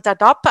to build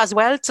that up as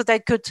well, so they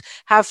could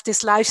have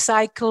this life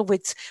cycle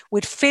with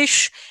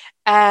fish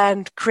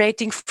and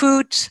creating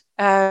food.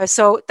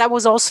 So that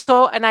was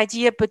also an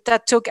idea, but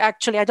that took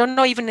actually, I don't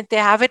know even if they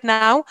have it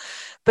now,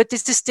 but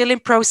this is still in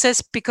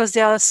process because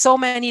there are so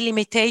many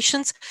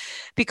limitations.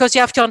 Because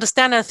you have to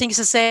understand, I think it's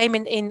the same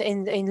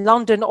in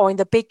London or in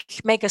the big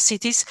mega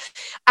cities,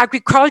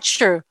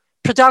 agriculture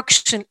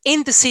production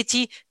in the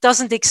city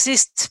doesn't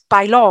exist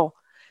by law.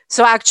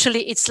 So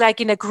actually it's like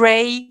in a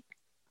gray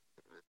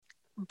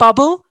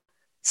bubble.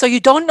 So you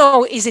don't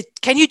know,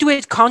 can you do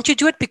it, can't you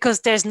do it, because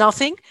there's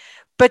nothing.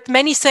 But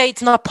many say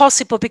it's not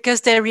possible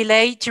because they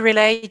link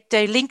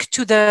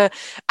to the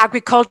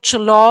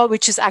agricultural law,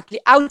 which is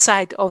actually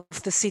outside of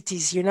the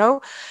cities,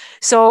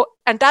 So,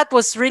 and that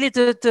was really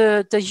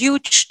the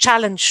huge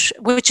challenge,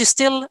 which is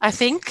still, I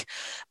think,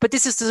 but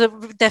this is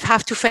they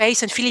have to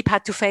face, and Philippe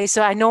had to face.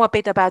 So I know a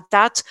bit about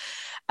that,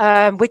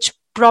 which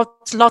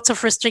brought lots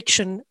of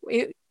restriction.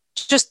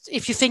 Just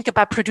if you think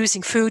about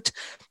producing food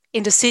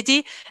in the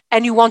city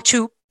and you want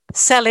to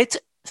sell it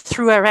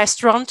through a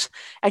restaurant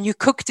and you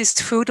cook this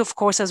food, of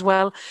course, as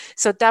well.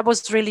 So that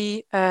was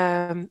really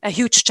a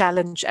huge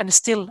challenge, and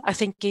still I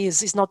think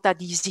is not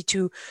that easy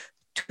to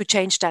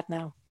change that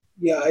now.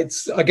 Yeah,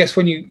 I guess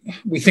when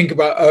we think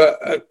about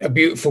a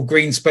beautiful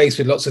green space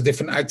with lots of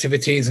different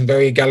activities and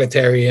very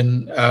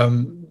egalitarian,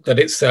 that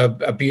it's a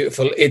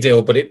beautiful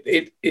idyll, but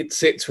it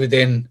sits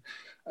within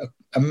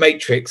a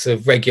matrix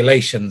of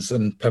regulations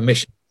and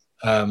permissions,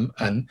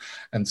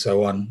 and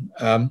so on.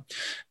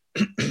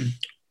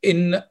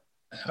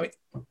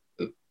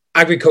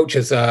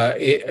 Agriculture's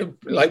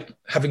like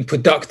having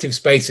productive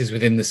spaces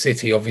within the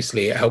city.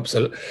 Obviously, it helps.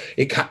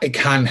 It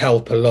can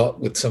help a lot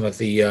with some of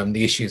the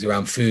issues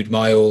around food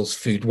miles,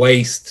 food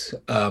waste,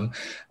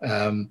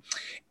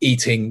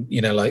 eating.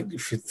 Like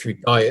through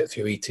diet,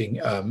 through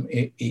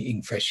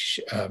eating fresh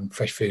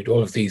food.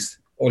 All of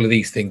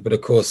these things. But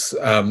of course,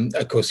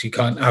 you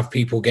can't have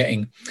people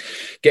getting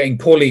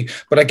poorly.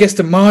 But I guess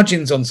the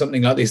margins on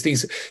something like this,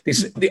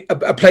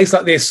 a place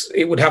like this,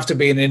 it would have to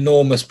be an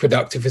enormous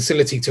productive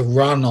facility to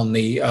run on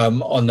the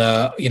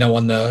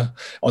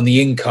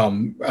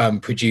income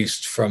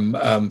produced from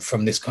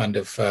this kind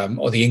of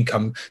or the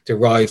income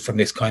derived from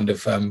this kind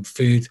of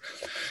food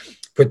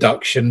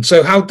production.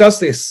 So how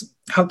does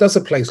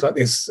a place like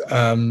this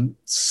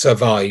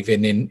survive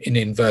in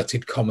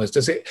inverted commas?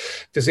 Is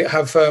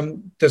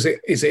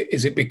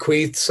it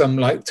bequeathed some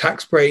like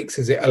tax breaks?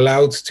 Is it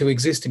allowed to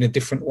exist in a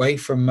different way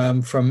from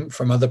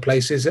other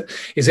places?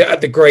 Is it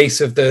at the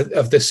grace of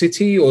the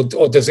city, or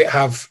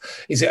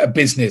is it a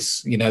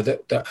business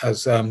that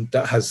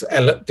has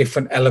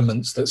different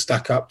elements that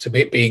stack up to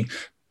it being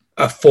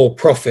a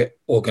for-profit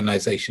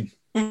organization?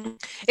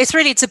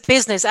 It's a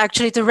business.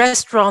 Actually, the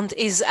restaurant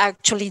is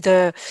actually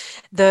the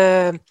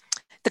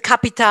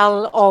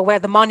capital, or where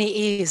the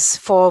money is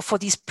for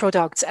these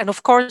products. And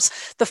of course,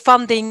 the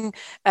funding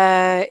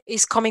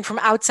is coming from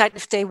outside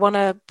if they want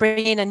to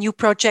bring in a new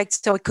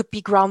project. So it could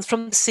be grants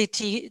from the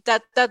city.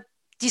 That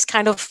these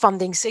kind of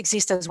fundings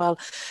exist as well.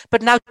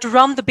 But now to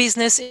run the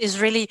business is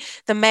really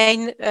the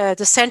main,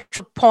 the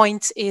central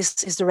point is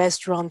the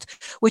restaurant,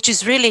 which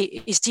is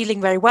dealing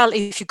very well.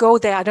 If you go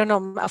there, I don't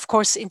know, of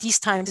course, in these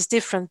times it's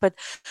different, but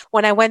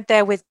when I went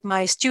there with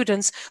my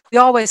students, we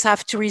always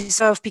have to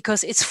reserve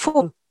because it's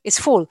full. It's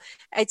full.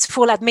 It's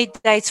full at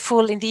midday. It's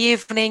full in the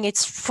evening.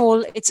 It's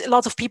full. It's a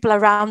lot of people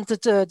around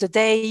the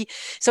day.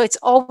 So it's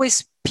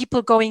always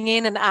people going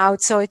in and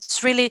out. So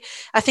it's really,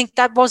 I think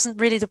that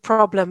wasn't really the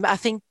problem. I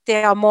think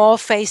they are more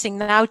facing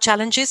now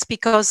challenges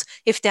because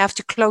if they have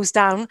to close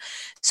down.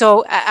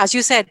 So as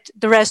you said,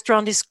 the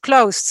restaurant is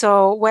closed.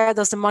 So where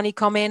does the money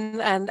come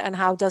in, and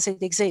how does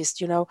it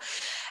exist,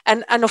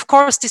 And of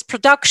course, this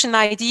production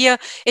idea,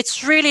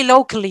 it's really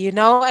locally,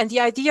 and the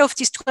idea of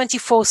these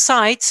 24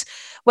 sites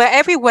where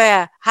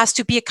everywhere has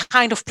to be a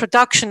kind of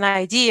production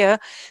idea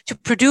to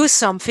produce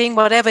something,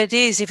 whatever it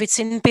is, if it's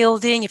in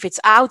building, if it's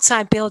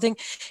outside building,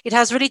 it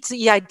has really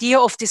the idea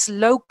of this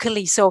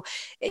locally. So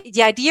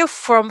the idea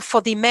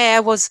for the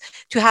mayor was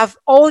to have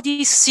all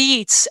these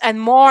seeds and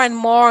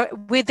more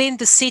within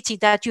the city,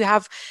 that you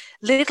have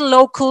little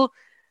local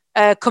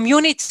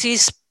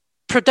communities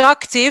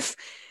productive,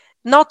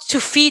 not to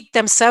feed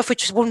themselves,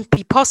 which wouldn't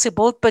be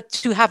possible, but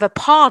to have a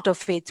part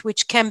of it,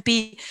 which can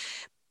be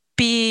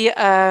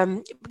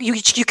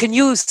you can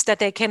use, that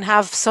they can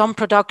have some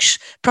products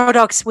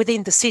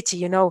within the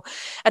city,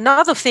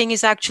 Another thing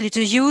is actually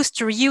to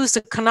reuse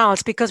the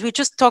canals, because we're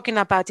just talking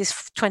about these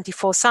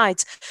 24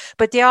 sites,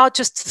 but they are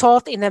just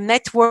thought in a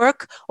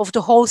network of the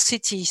whole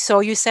city.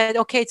 So you said,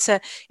 okay,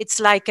 it's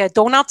like a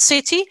donut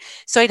city.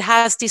 So it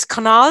has these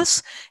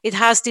canals, it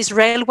has these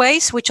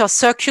railways, which are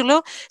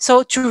circular.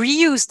 So to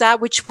reuse that,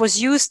 which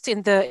was used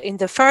in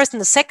the First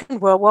and the Second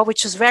World War,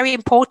 which is very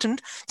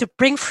important to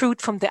bring fruit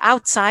from the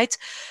outside,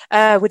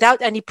 it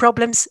without any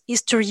problems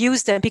is to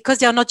reuse them because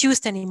they are not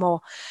used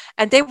anymore.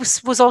 And they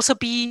was also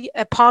be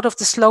a part of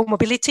the slow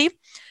mobility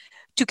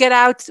to get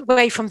out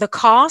away from the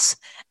cars.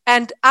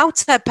 And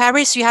outside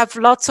Paris, you have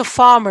lots of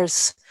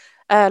farmers,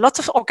 lots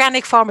of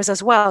organic farmers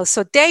as well.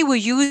 So they will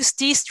use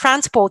these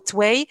transport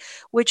way,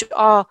 which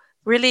are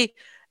really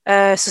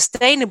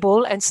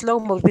sustainable and slow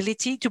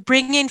mobility, to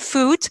bring in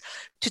food,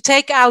 to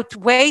take out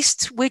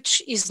waste,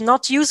 which is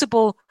not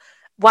usable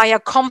via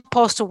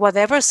compost or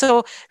whatever.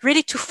 So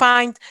really to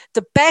find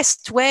the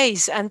best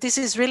ways, and this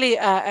is really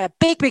a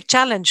big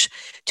challenge,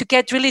 to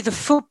get really the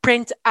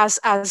footprint as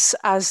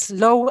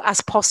low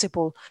as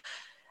possible.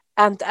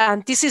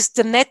 And this is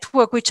the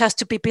network which has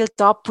to be built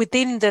up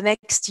within the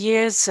next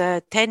years,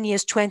 10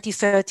 years, 20,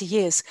 30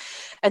 years.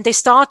 And they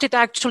started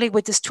actually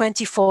with this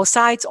 24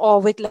 sites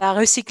or with La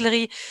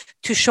Recyclerie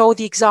to show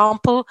the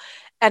example.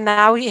 And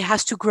now it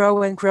has to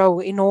grow and grow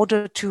in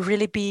order to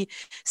really be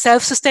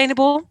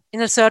self-sustainable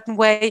in a certain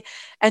way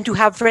and to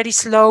have very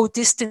slow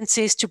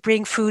distances to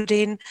bring food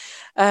in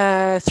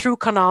through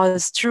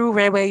canals, through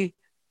railway,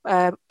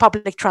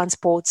 public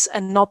transports,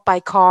 and not by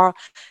car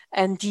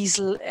and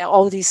diesel,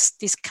 all these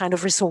kind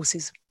of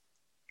resources.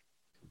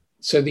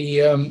 So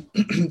the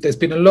there's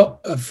been a lot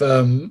of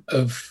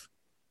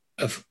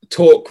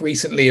talk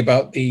recently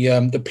about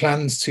the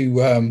plans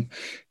to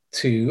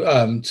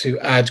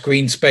add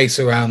green space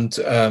around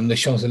the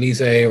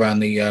Champs-Élysées,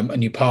 around a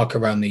new park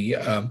around the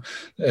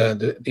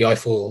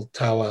Eiffel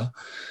Tower.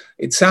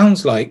 It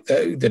sounds like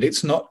that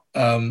it's not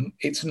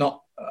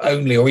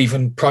only or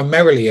even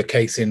primarily a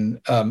case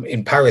in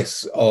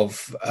Paris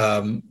of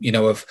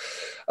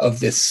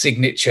this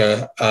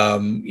signature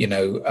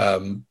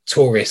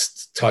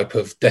tourist type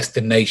of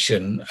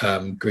destination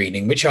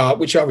greening, which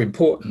are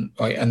important,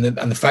 right? And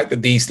the fact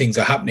that these things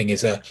are happening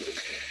is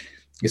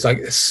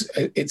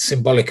it's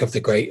symbolic of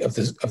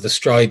the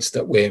strides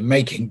that we're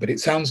making. But it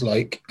sounds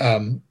like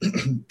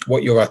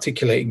what you're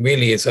articulating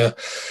really is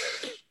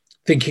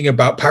thinking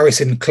about Paris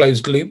in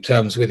closed loop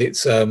terms with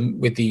its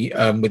with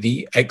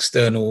the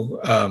external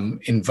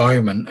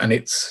environment, and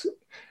it's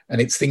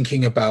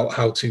thinking about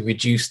how to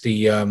reduce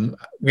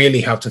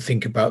how to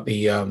think about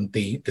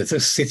the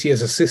city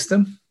as a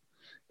system,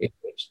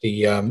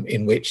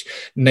 in which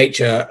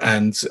nature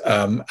and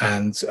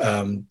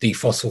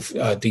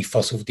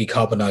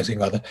decarbonizing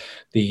rather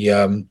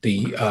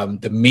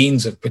the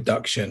means of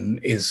production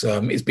is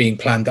being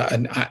planned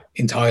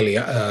entirely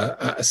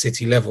at a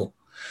city level.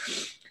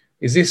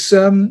 Is this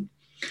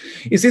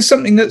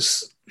something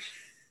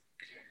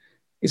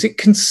is it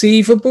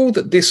conceivable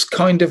that this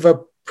kind of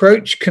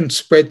approach can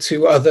spread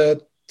to other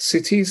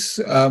cities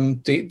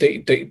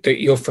that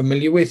you're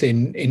familiar with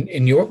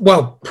in Europe?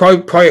 Well,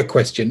 prior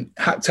question,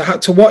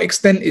 to what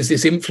extent is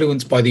this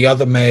influenced by the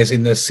other mayors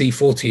in the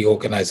C40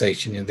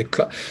 organization,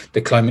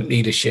 the climate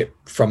leadership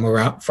from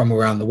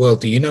around the world?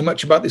 Do you know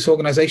much about this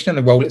organization and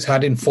the role it's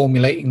had in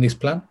formulating this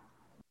plan?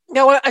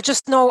 No, I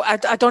just know,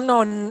 I don't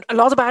know a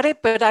lot about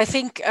it, but I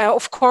think,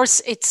 of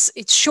course, it's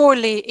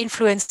surely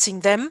influencing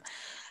them,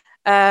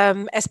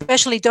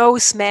 especially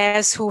those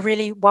mayors who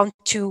really want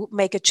to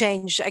make a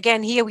change.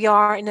 Again, here we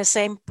are in the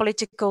same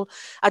political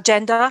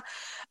agenda,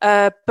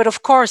 but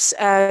of course,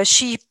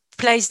 she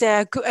plays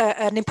there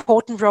an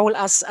important role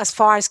as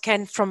far as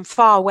can from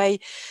far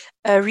away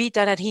read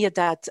that and hear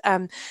that.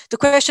 The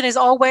question is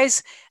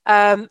always,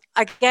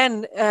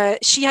 again,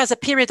 she has a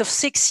period of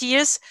 6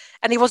 years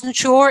and he wasn't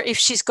sure if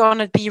she's going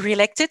to be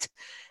reelected.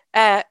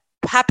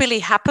 Happily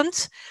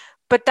happened,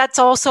 but that's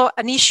also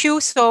an issue.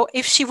 So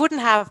if she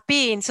wouldn't have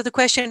been, so the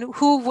question,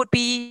 who would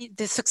be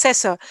the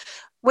successor?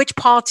 Which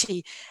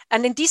party?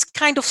 And in this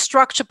kind of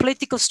structure,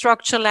 political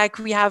structure, like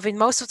we have in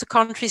most of the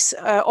countries,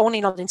 only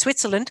not in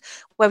Switzerland,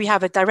 where we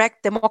have a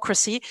direct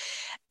democracy,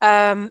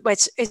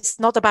 which it's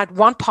not about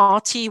one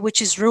party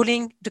which is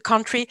ruling the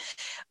country.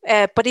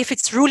 But if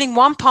it's ruling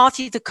one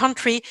party, the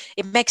country,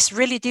 it makes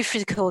really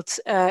difficult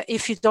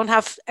if you don't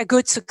have a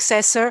good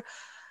successor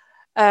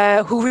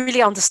who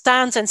really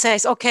understands and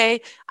says,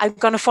 okay, I'm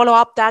going to follow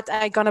up that,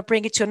 I'm going to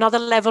bring it to another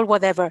level,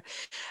 whatever.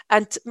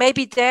 And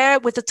maybe there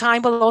with the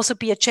time will also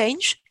be a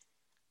change.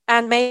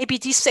 And maybe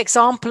these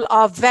examples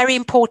are very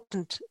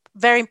important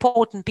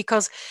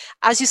because,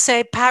 as you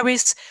say,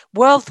 Paris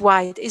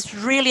worldwide is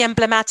really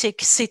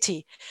emblematic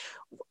city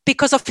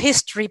because of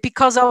history,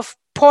 because of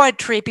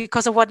poetry,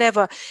 because of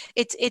whatever.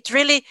 It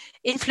really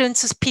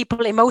influences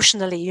people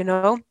emotionally, you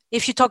know.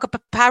 If you talk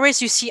about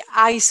Paris, you see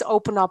eyes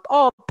open up.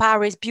 Oh,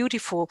 Paris,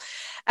 beautiful.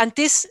 And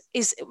this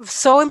is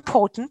so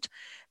important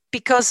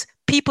because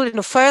people in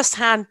the first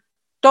hand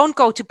don't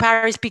go to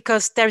Paris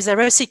because there's a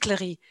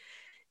recyclerie.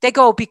 They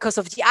go because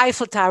of the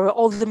Eiffel Tower,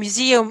 all the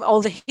museum,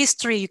 all the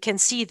history you can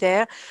see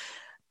there.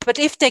 But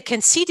if they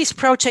can see this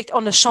project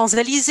on the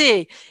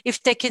Champs-Élysées,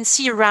 if they can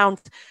see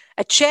around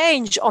a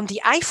change on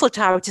the Eiffel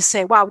Tower to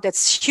say, wow,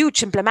 that's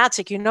huge,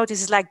 emblematic, you know,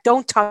 this is like,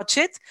 don't touch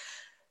it.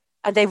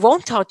 And they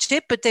won't touch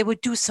it, but they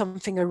would do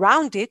something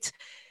around it.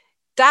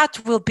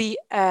 That will be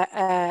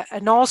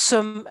an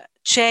awesome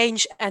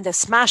change and a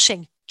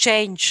smashing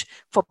change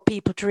for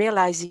people to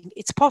realizing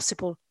it's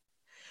possible.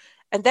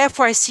 And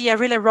therefore, I see a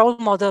really role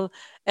model.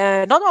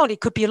 Not only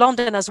could be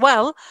London as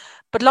well,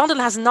 but London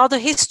has another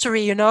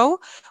history, you know,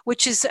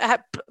 which is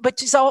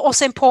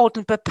also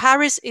important. But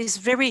Paris is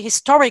very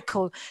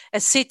historical, a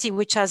city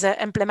which has an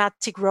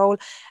emblematic role,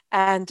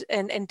 and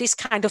this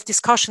kind of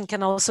discussion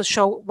can also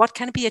show what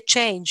can be a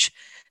change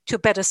to a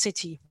better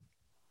city.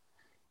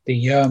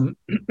 The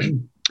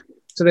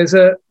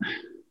so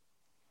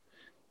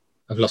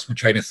I've lost my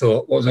train of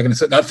thought. What was I going to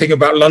say? That thing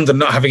about London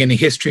not having any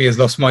history has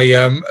lost my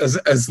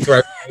has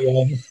thrown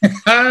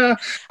my,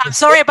 I'm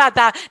sorry about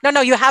that.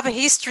 No, you have a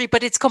history,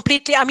 but it's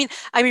completely. I mean,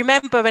 I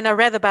remember when I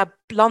read about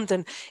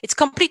London, it's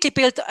completely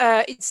built.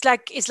 It's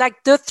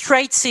like the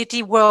trade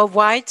city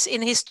worldwide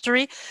in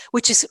history,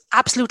 which is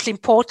absolutely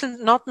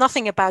important.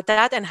 Nothing about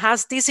that, and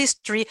has this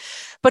history.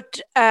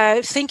 But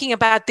thinking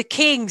about the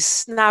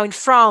kings now in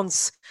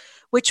France,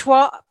 which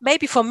were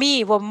maybe for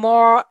me were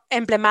more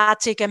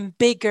emblematic and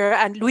bigger.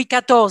 And Louis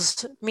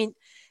XIV, I mean,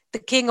 the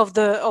king of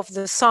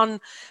the sun,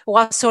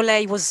 Roi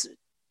Soleil, was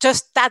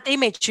just that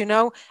image, you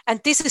know. And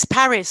this is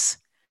Paris,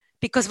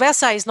 because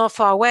Versailles is not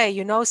far away,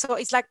 you know. So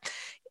it's like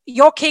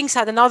your kings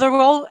had another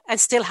role and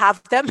still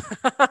have them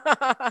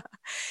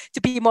to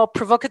be more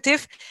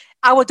provocative.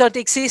 Our don't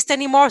exist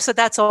anymore, so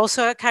that's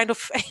also a kind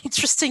of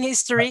interesting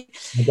history.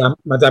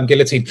 Madame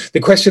Guillotine.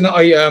 The question that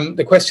I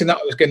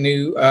was going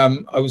to,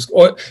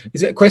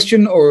 is it a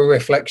question or a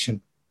reflection?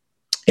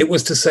 It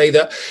was to say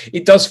that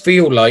it does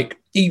feel like,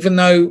 even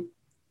though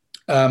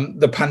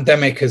the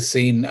pandemic has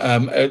seen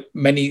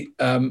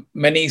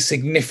many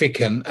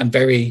significant and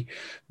very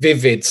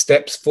vivid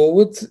steps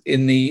forward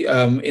in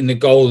the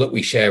goal that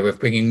we share of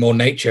bringing more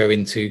nature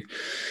into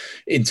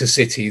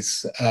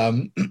cities,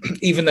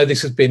 even though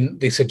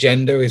this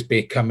agenda is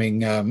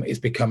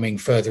becoming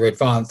further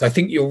advanced. I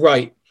think you're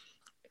right.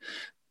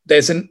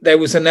 There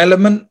was an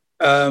element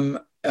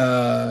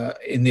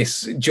in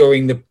this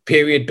during the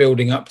period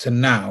building up to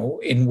now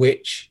in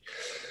which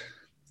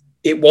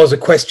it was a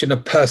question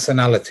of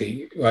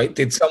personality, right?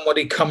 Did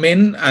somebody come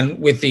in and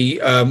with the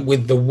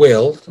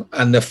will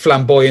and the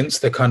flamboyance,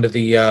 the kind of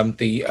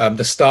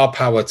the star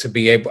power to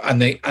be able,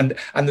 and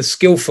the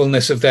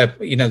skillfulness of their,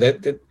 you know,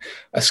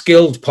 a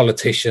skilled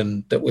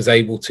politician that was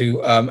able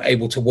to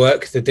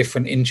work the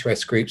different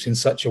interest groups in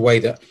such a way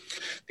that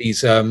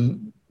these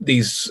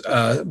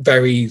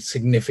very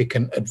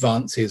significant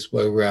advances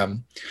were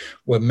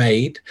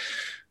made.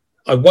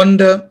 I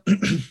wonder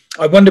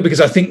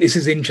because I think this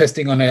is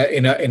interesting in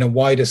a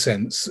wider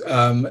sense,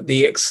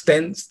 the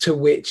extent to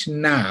which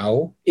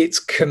now it's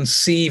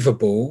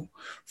conceivable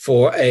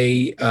for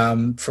a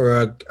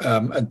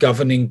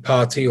governing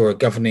party or a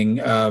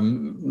governing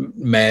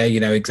mayor,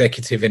 you know,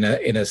 executive in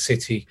a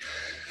city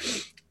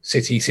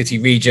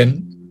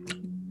region.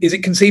 Is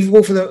it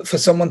conceivable for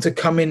someone to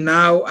come in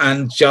now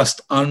and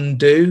just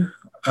undo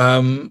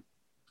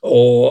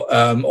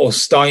or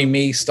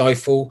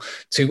stifle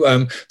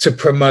to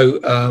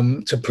promote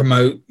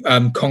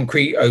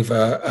concrete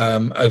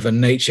over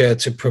nature,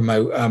 to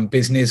promote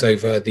business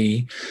over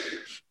the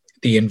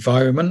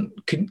environment?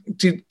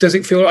 Does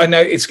it feel? I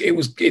know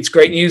it's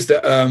great news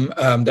that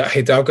that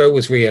Hidalgo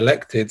was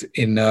re-elected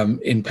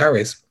in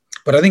Paris.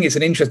 But I think it's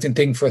an interesting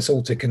thing for us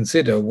all to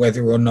consider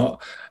whether or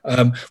not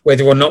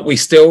we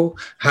still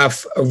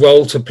have a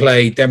role to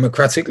play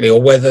democratically,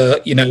 or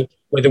whether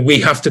we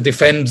have to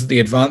defend the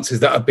advances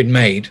that have been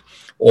made,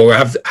 or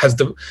has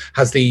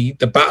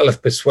the battle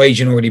of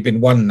persuasion already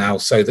been won now,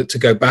 so that to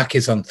go back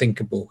is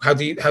unthinkable? How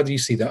do you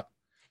see that?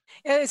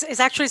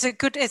 It's actually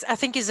I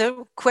think is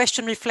a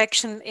question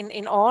reflection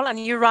in all, and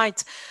you're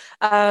right.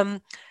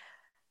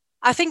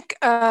 I think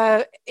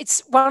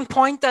it's one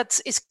point that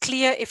is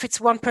clear. If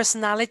it's one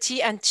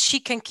personality and she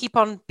can keep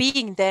on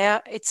being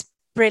there, it's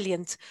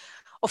brilliant.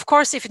 Of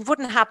course, if it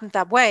wouldn't happen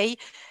that way,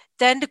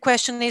 then the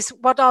question is,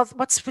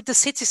 what's with the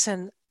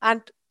citizen?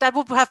 And that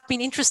would have been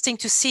interesting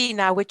to see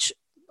now, which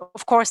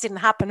of course didn't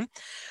happen.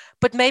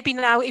 But maybe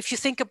now, if you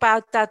think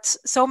about that,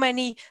 so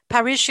many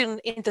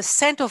Parisians in the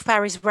center of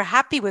Paris were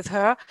happy with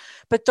her,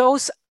 but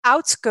those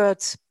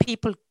outskirts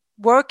people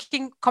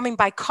coming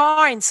by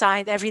car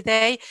inside every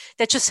day,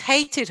 they just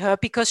hated her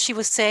because she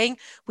was saying,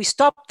 we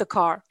stopped the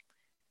car.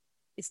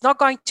 It's not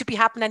going to be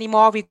happen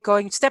anymore. We're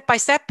going step by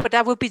step, but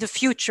that will be the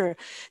future.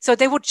 So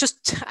they would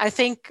just, I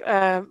think,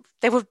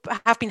 they would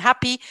have been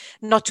happy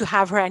not to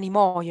have her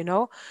anymore, you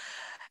know.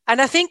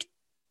 And I think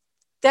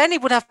then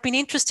it would have been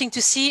interesting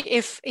to see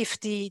if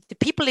the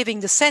people living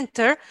in the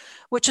center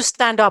would just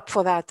stand up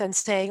for that and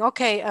saying,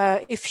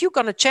 okay, if you're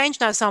going to change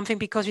now something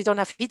because we don't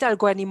have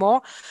Hidalgo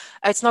anymore,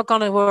 it's not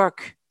going to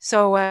work.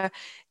 So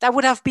that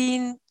would have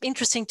been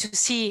interesting to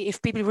see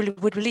if people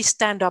would really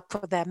stand up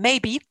for that.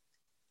 Maybe,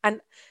 and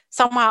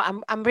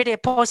somehow I'm really a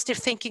positive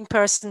thinking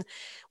person.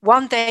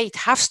 One day it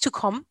has to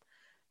come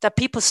that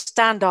people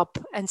stand up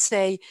and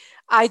say,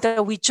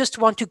 either we just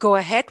want to go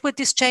ahead with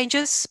these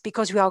changes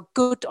because we are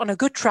on a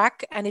good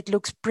track and it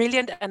looks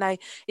brilliant and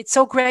it's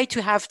so great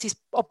to have these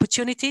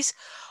opportunities,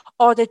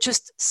 or they're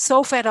just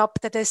so fed up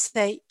that they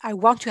say, I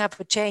want to have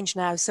a change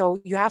now. So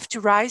you have to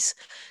rise,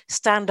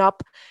 stand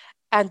up,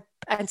 and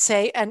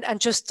say and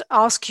just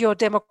ask your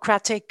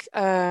democratic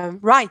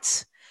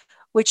rights,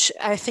 which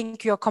I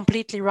think you're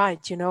completely right.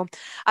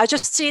 I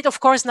just see it, of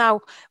course,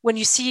 now when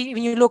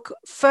you look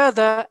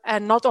further,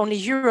 and not only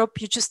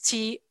Europe, you just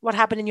see what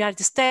happened in the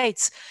United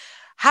States.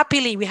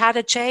 Happily, we had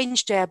a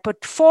change there,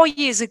 but 4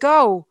 years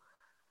ago,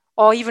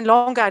 or even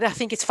longer, I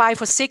think it's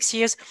 5 or 6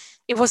 years,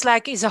 it was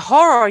like, it's a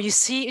horror. You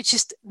see, it's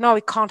just, no,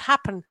 it can't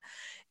happen.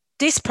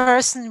 This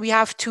person we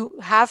have to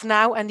have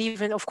now, and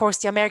even, of course,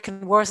 the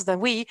American worse than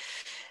we,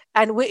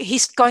 and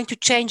he's going to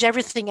change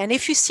everything. And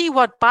if you see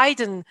what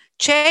Biden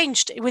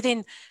changed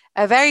within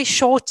a very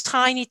short,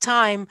 tiny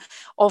time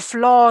of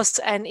laws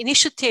and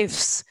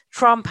initiatives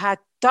Trump had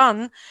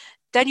done,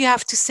 then you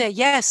have to say,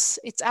 yes,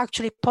 it's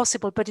actually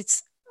possible, but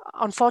it's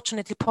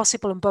unfortunately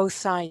possible on both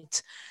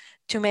sides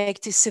to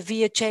make these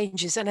severe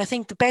changes. And I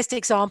think the best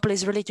example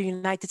is really the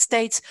United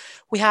States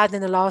we had in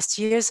the last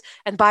years,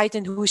 and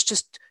Biden, who is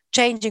just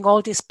changing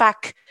all this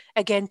back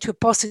again to a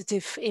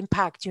positive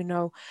impact,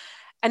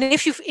 And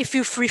if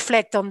you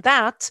reflect on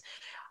that,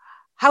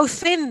 how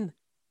thin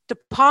the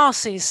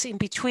path is in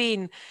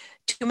between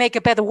to make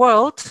a better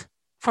world,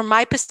 from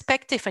my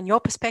perspective and your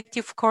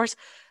perspective, of course,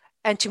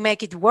 and to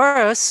make it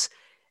worse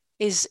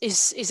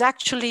is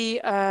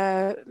actually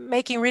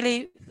making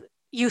really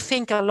you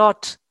think a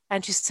lot,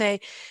 and to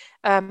say,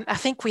 I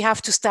think we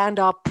have to stand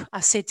up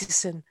as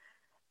citizens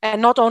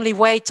and not only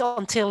wait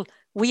until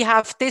we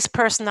have this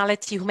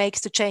personality who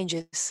makes the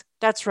changes.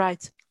 That's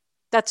right.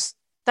 That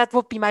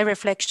would be my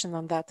reflection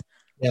on that.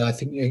 Yeah, I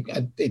think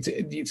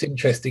it's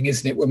interesting,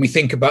 isn't it, when we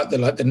think about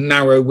the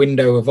narrow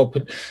window of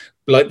the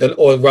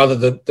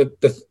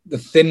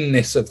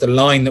thinness of the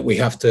line that we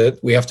have to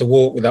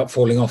walk without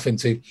falling off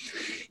into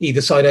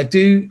either side. I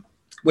do,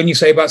 when you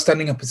say about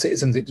standing up as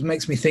citizens, it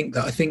makes me think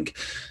that I think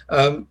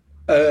a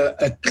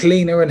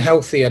cleaner and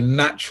healthier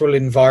natural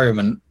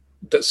environment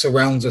that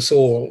surrounds us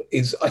all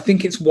is, I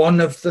think it's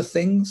one of the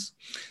things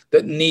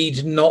that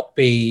need not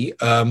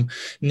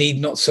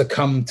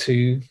succumb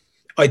to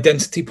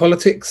identity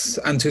politics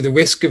and to the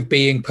risk of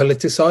being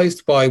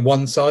politicized by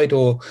one side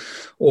or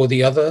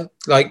the other.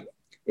 Like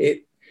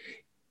it,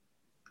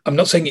 I'm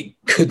not saying it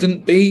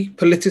couldn't be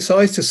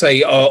politicized to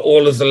say,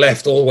 all of the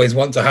left always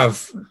want to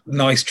have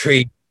nice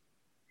trees,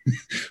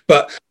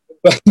 but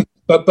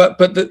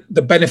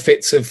the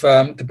benefits of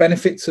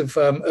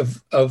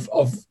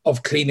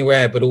cleaner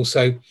air, but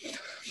also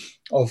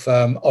of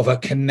a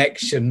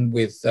connection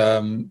with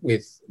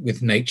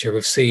nature,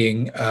 of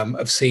seeing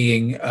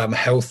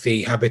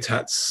healthy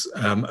habitats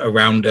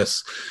around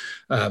us,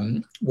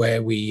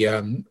 where we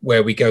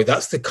go.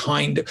 This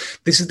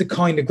is the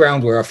kind of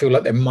ground where I feel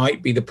like there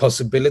might be the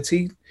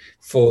possibility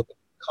for the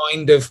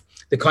kind of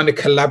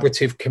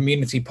collaborative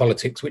community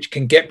politics, which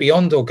can get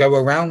beyond or go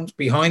around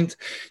behind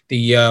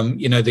the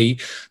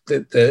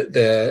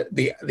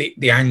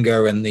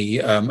anger and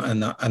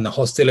the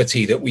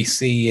hostility that we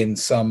see in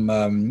some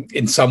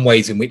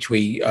ways in which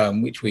we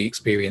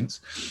experience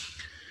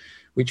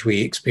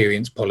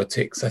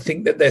politics. I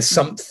think that there's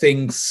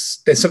something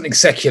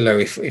secular,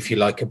 if you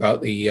like,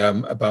 about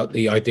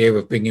the idea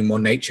of bringing more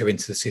nature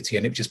into the city,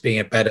 and it just being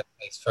a better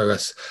place for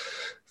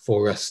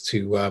us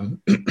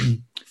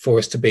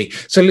to be.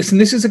 So listen,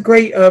 this is a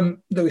great, the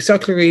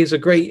recyclery is a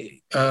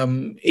great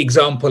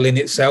example in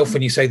itself,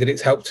 and you say that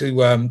it's helped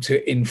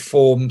to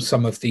inform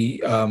some of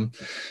the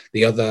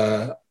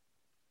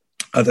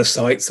other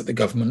sites that the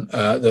government,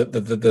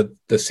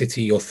 the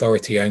city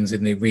authority owns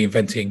in the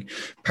Reinventing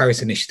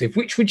Paris initiative.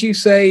 Which would you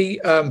say,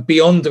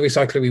 beyond the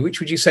recyclery, which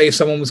would you say if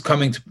someone was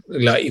coming to,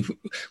 like, if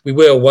we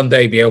will one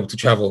day be able to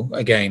travel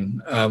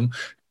again,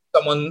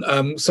 someone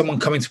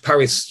coming to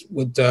Paris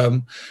would,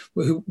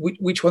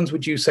 which ones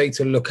would you say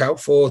to look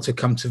out for, to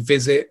come to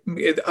visit?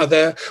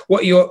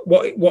 What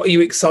are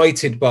you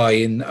excited by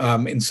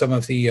in some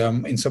of the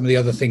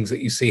other things that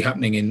you see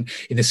happening in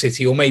the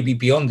city, or maybe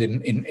beyond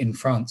in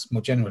France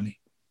more generally?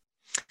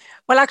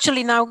 Well,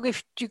 actually, now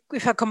if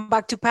I come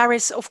back to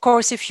Paris, of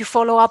course, if you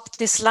follow up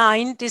this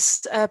line,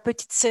 this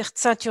Petite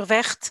Ceinture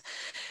Verte,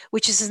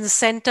 which is in the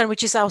center,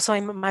 which is also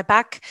in my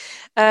back,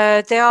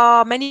 there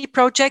are many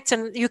projects,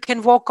 and you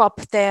can walk up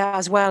there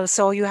as well.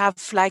 So you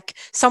have like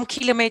some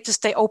kilometers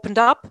they opened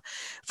up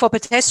for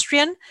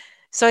pedestrian.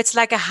 So it's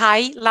like a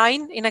high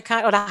line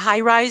or a high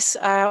rise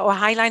or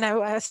high line,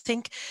 I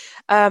think.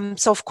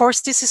 So of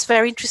course, this is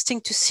very interesting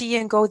to see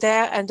and go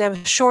there. And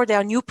I'm sure there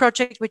are new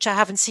projects which I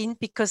haven't seen,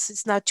 because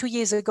it's now 2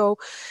 years ago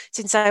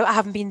since I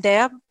haven't been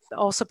there.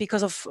 Also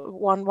because of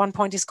one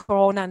point is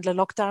Corona and the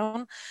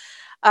lockdown.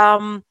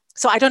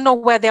 So I don't know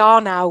where they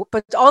are now,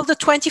 but all the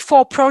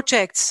 24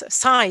 projects,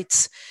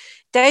 sites,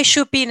 they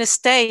should be in a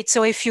state.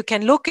 So if you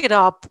can look it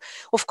up,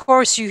 of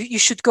course, you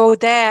should go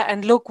there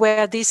and look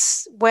at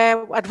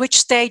which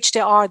stage they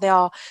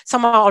are.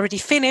 Some are already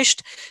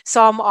finished,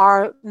 some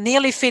are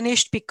nearly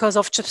finished because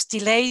of just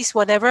delays,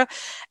 whatever.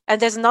 And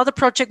there's another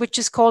project which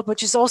is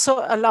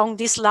also along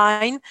this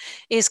line,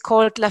 is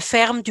called La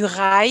Ferme du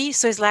Rail.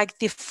 So it's like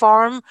the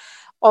farm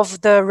of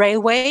the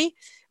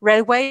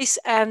railways,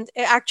 and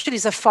it actually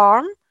is a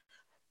farm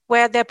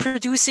where they're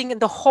producing,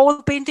 and the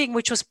whole building,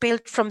 which was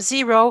built from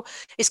zero,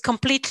 is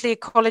completely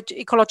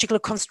ecological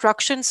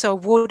construction, so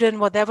wooden,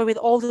 whatever, with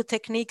all the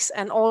techniques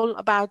and all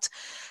about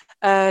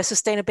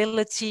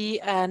sustainability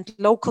and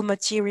local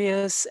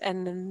materials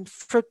and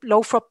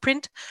low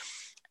footprint.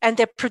 And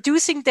they're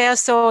producing there,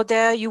 so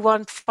there you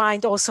won't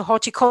find also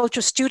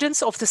horticulture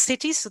students of the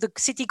cities, so the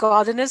city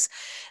gardeners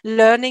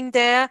learning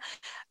there.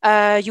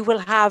 You will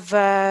have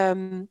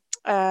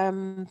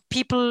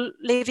people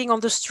living on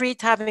the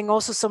street, having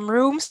also some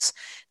rooms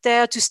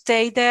there to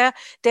stay there.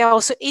 They are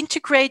also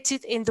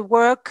integrated in the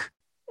work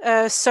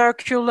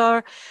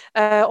circular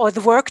or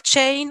the work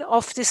chain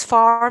of this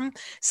farm.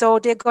 So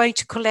they're going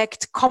to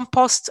collect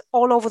compost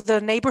all over the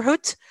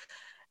neighborhood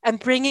and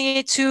bringing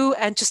it to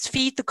and just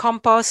feed the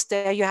compost.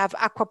 There you have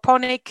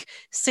aquaponic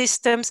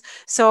systems,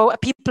 so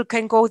people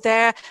can go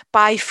there,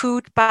 buy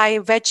food, buy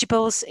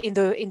vegetables in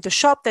the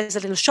shop. There's a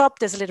little shop,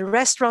 there's a little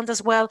restaurant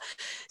as well.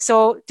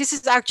 So this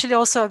is actually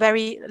also a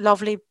very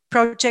lovely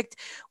project,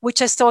 which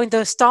I saw in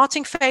the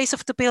starting phase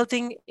of the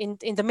building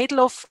in the middle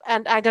of,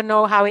 and I don't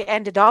know how it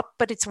ended up,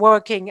 but it's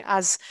working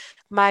as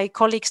my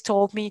colleagues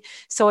told me.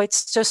 So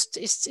it's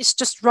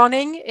just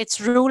running,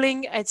 it's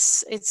ruling,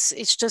 it's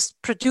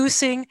just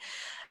producing.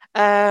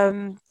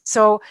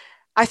 So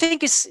I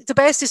think it's the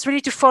best is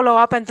really to follow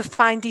up and to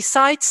find these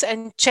sites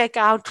and check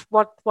out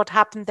what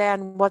happened there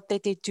and what they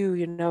did do,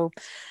 you know.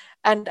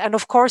 And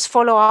of course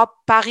follow up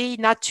Paris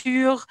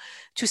Nature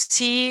to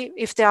see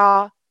if there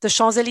are the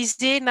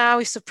Champs-Élysées now,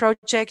 if the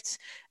project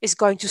is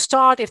going to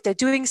start, if they're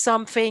doing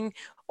something,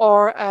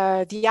 or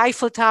the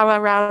Eiffel Tower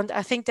around.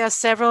 I think there are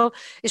several.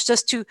 It's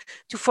just to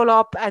follow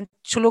up and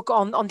to look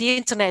on the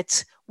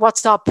internet,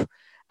 what's up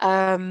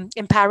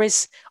in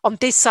Paris on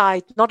this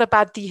side, not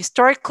about the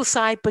historical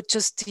side, but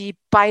just the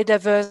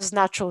biodiverse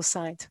natural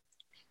side.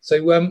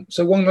 So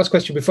one last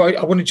question before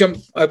I want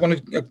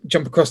to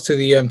jump across to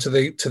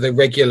the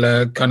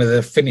regular kind of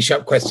the finish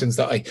up questions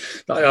that I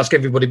ask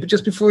everybody. But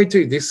just before I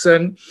do this,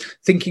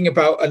 thinking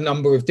about a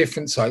number of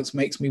different sites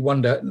makes me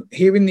wonder.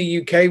 Here in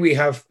the UK, we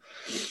have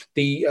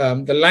the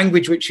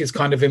language which is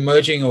kind of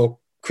emerging or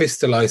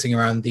crystallizing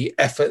around the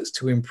efforts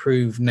to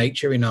improve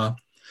nature in our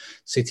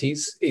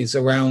cities is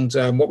around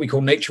what we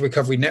call nature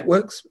recovery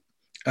networks.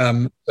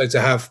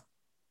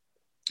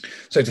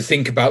 So to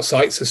think about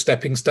sites as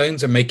stepping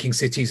stones and making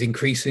cities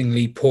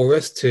increasingly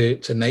porous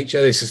to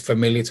nature. This is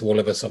familiar to all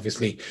of us,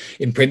 obviously,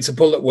 in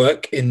principle, that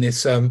work in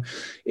this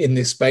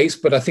space.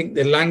 But I think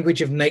the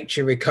language of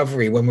nature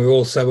recovery, when we're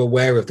also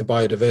aware of the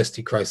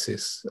biodiversity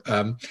crisis,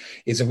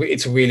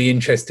 it's a really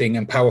interesting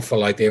and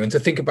powerful idea. And to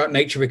think about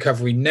nature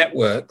recovery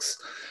networks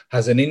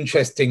has an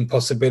interesting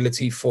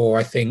possibility for,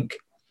 I think,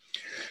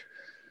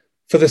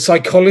 for the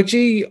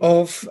psychology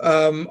of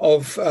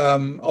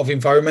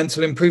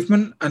environmental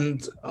improvement.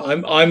 And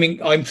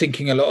I'm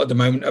thinking a lot at the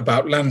moment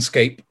about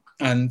landscape.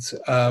 And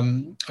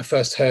I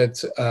first heard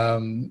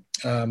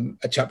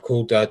a chap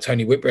called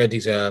Tony Whitbread.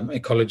 He's an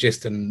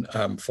ecologist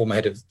and former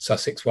head of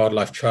Sussex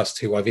Wildlife Trust,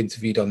 who I've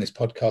interviewed on this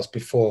podcast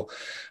before.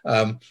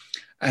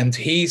 And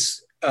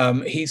he's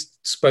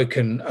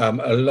spoken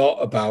a lot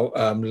about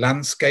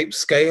landscape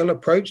scale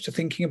approach to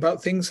thinking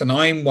about things, and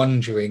I'm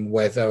wondering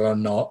whether or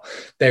not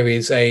there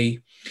is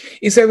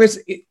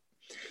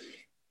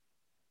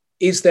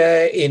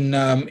there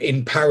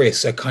in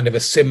Paris a kind of a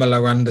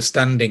similar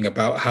understanding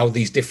about how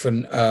these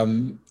different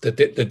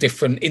the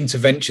different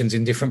interventions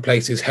in different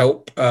places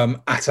help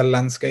at a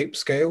landscape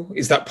scale.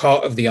 Is that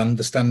part of the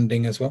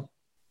understanding as well?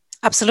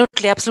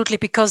 Absolutely,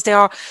 because there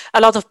are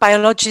a lot of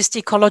biologists,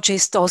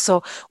 ecologists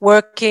also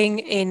working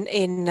in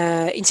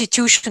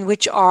institutions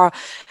which are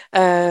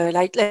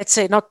like, let's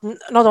say, not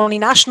only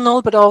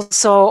national but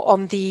also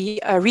on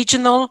the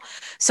regional.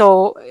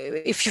 So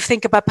if you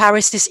think about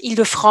Paris, this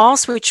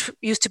Île-de-France, which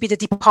used to be the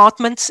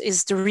department,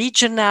 is the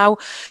region now.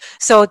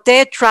 So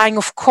they're trying,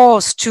 of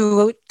course,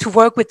 to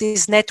work with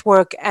this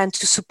network and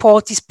to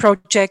support these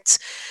projects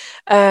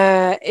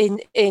in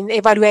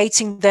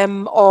evaluating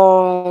them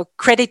or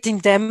crediting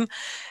them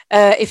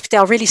if they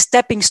are really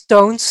stepping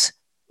stones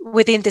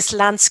within this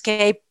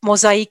landscape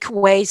mosaic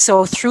way,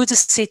 so through the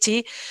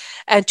city,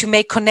 and to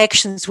make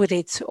connections with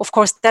it. Of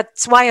course,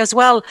 that's why as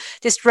well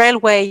this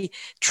railway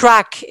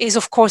track is,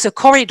 of course, a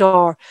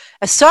corridor,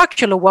 a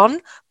circular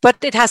one,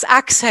 but it has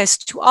access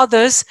to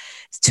others,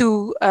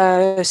 to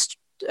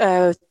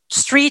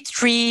street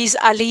trees,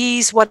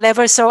 alleys,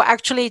 whatever. So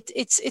actually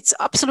it's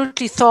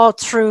absolutely thought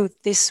through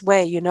this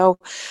way, you know.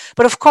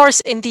 But of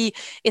course, in the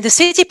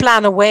city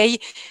planner way,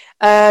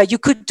 you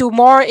could do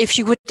more if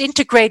you would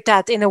integrate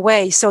that in a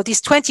way. So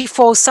these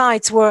 24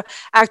 sites were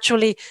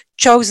actually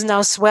chosen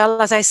as well,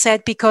 as I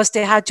said, because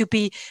they had to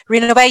be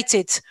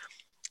renovated.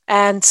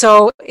 And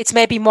so it's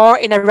maybe more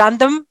in a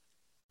random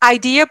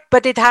idea,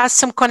 but it has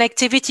some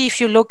connectivity if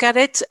you look at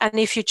it, and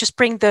if you just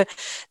bring the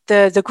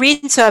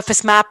green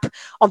surface map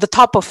on the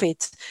top of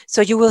it.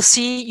 So you will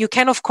see, you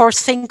can of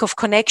course think of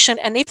connection.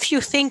 And if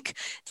you think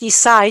these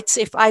sites,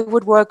 if I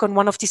would work on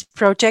one of these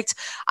projects,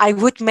 I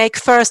would make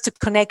first a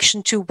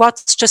connection to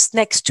what's just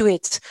next to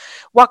it.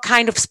 What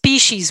kind of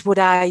species would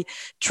I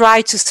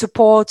try to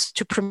support,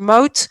 to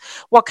promote?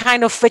 What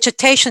kind of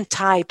vegetation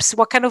types?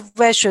 What kind of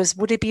measures?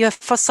 Would it be a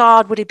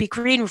facade? Would it be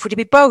green? Would it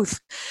be both?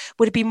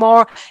 Would it be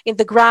more in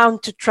the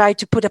ground to try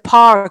to put a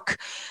park?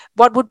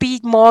 What would be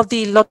more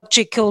the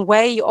logical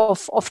way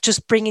of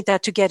just bringing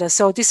that together?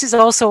 So this is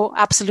also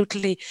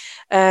absolutely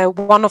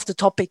one of the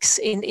topics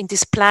in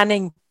this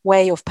planning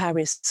way of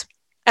Paris.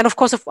 And of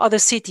course, of other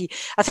city.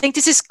 I think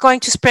this is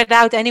going to spread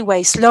out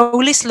anyway,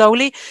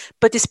 slowly,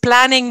 but this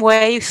planning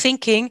way of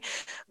thinking,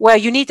 where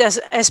you need,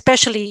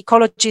 especially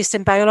ecologists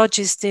and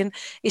biologists,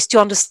 is to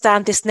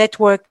understand this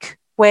network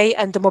way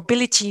and the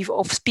mobility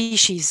of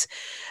species,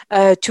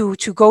 to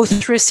go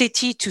through a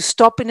city, to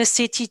stop in a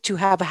city, to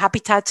have a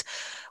habitat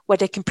where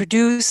they can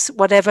produce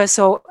whatever.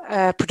 So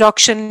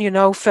production,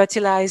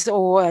 fertilize,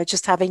 or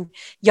just having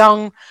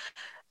young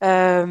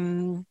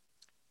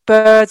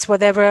birds,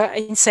 whatever,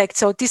 insects.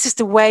 So this is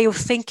the way of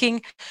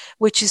thinking,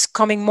 which is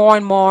coming more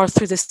and more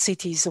through the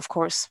cities, of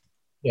course.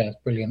 Yeah,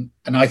 brilliant.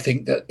 And I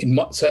think that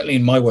certainly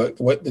in my work,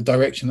 the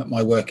direction that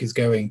my work is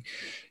going,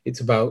 it's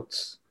about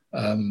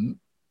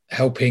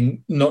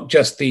helping not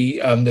just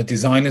the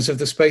designers of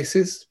the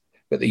spaces,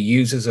 but the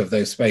users of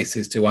those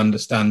spaces to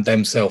understand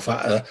themselves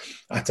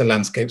at a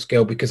landscape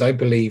scale. Because I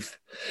believe,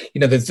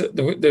 there's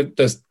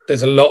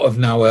a lot of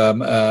now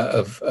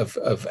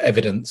of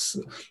evidence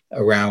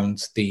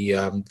around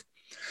the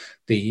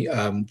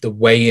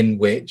way in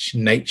which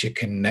nature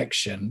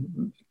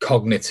connection,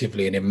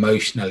 cognitively and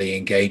emotionally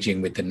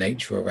engaging with the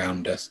nature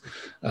around us,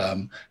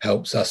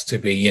 helps us to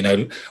be,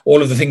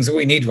 all of the things that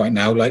we need right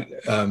now, like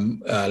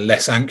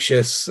less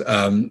anxious,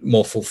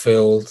 more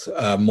fulfilled,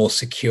 more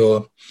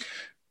secure,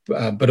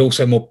 but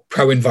also more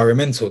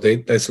pro-environmental.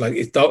 There's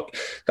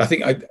I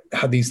think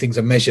how these things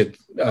are measured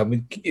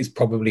is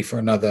probably for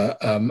another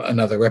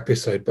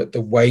episode, but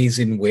the ways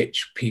in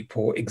which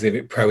people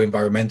exhibit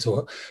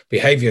pro-environmental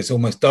behavior is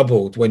almost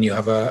doubled when you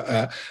have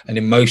an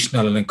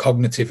emotional and a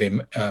cognitive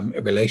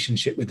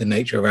relationship with the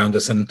nature around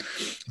us. And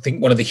I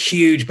think one of the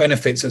huge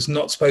benefits that's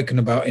not spoken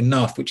about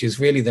enough, which is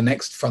really the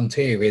next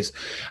frontier, is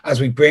as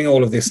we bring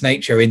all of this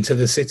nature into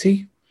the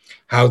city,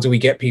 how do we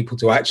get people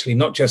to actually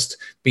not just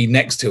be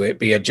next to it,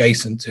 be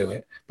adjacent to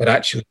it, but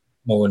actually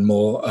more and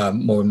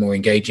more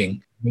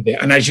engaging with it?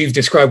 And as you've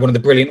described, one of the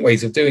brilliant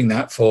ways of doing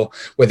that, for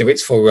whether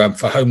it's for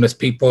homeless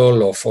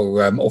people or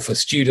for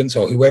students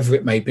or whoever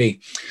it may be,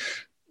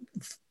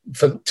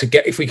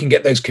 if we can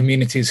get those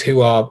communities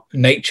who are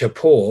nature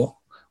poor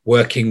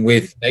working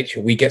with nature,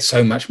 we get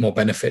so much more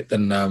benefit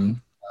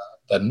than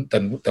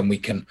we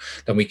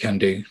can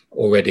do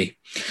already.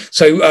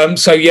 So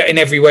yeah, in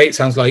every way, it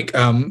sounds like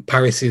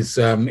Paris is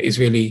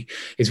really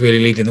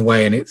leading the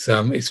way, and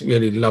it's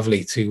really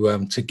lovely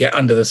to get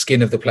under the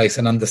skin of the place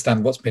and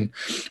understand what's been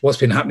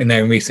happening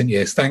there in recent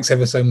years. Thanks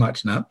ever so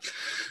much, Nat.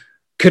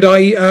 Could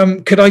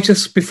I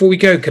just, before we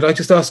go,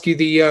 ask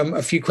you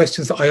a few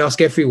questions that I ask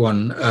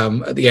everyone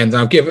at the end?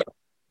 And I'll give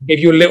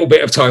you a little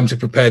bit of time to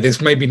prepare this,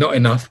 maybe not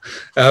enough.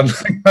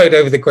 Going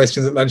over the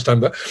questions at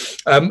lunchtime, but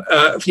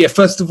yeah.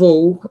 First of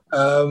all,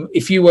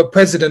 if you were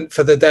president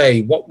for the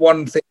day, what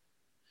one thing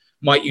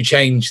might you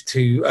change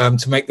to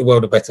make the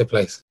world a better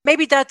place?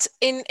 Maybe that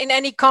in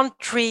any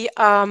country,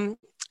 the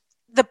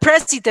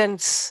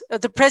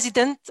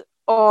president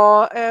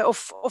or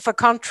of a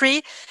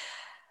country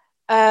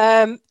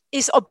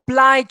is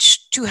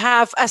obliged to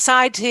have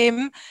aside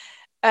him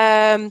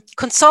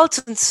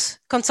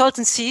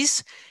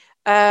consultancies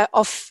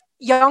of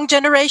young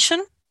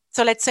generation.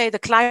 So let's say the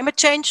climate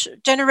change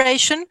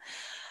generation.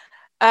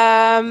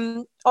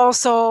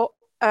 Also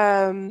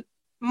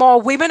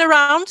more women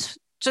around,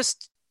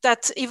 just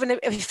that even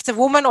if it's a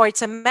woman or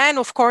it's a man,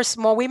 of course,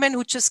 more women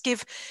who just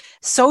give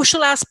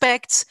social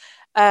aspects,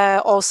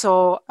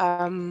 also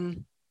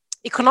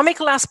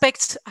economical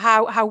aspects,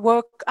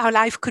 how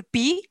life could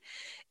be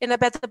in a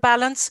better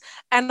balance.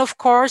 And of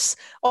course,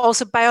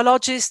 also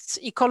biologists,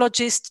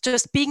 ecologists,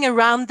 just being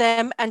around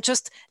them and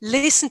just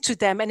listen to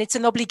them. And it's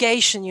an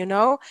obligation,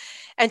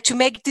 and to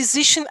make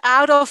decision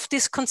out of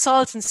this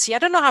consultancy. I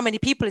don't know how many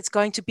people it's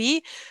going to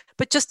be,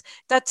 but just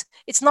that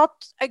it's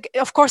not,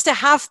 of course they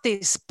have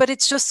this, but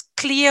it's just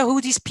clear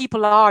who these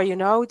people are,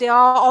 they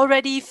are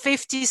already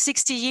 50,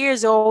 60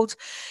 years old.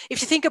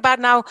 If you think about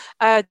now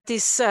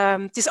this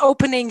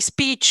opening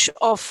speech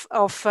of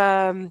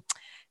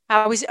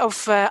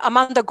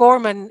Amanda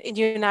Gorman in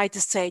the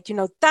United States,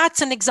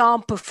 that's an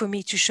example for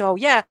me to show.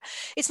 Yeah,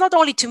 it's not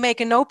only to make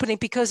an opening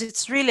because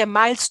it's really a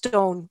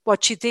milestone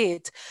what she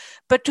did,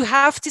 but to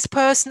have this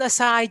person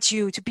aside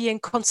you to be a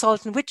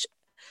consultant,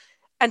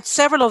 and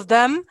several of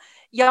them,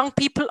 young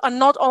people, are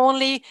not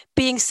only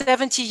being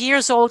 70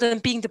 years old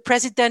and being the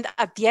president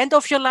at the end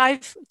of your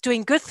life,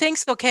 doing good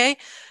things, okay,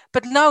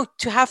 but no,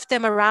 to have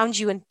them around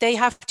you, and they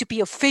have to be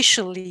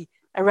officially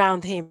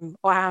around him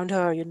or around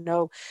her,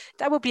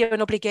 that would be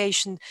an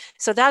obligation.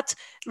 So that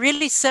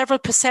really several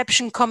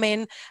perceptions come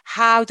in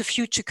how the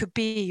future could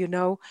be,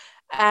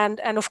 and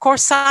of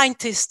course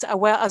scientists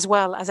are as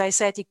well, as I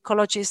said,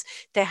 ecologists,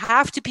 they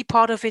have to be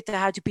part of it, they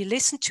have to be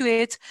listened to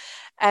it,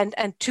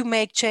 and to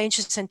make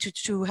changes and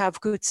to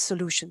have good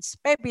solutions.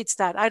 Maybe it's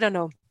that, I don't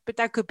know, but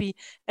that could be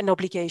an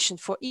obligation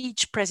for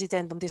each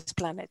president on this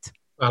planet.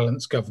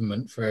 Balanced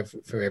government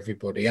for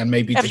everybody, and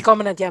maybe every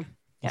government,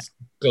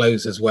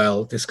 disclose as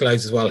well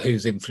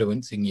who's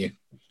influencing you.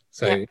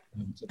 So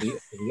to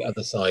the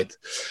other side.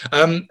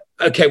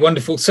 Okay,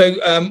 wonderful. So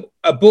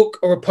a book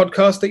or a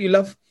podcast that you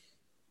love?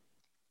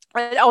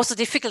 Also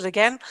difficult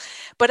again,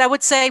 but I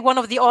would say one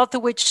of the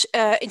authors which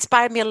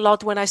inspired me a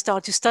lot when I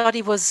started to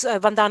study was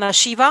Vandana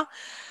Shiva.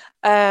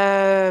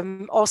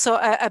 Also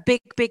a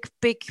big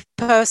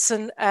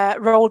person,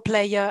 role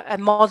player, a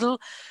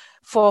model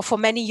for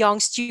many young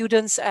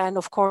students and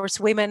of course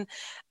women.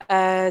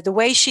 The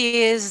way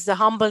she is, the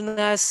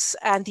humbleness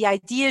and the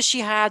ideas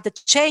she had, the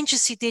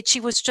changes she did, she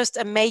was just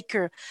a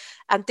maker.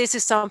 And this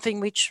is something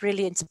which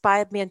really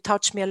inspired me and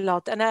touched me a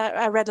lot. And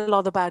I read a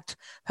lot about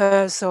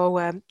her. So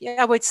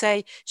I would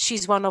say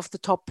she's one of the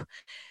top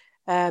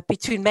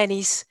between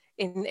many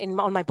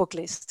on my book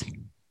list.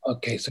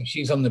 Okay, so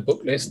she's on the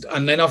book list.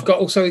 And then I've got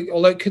also,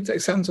 although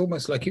it sounds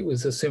almost like it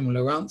was a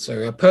similar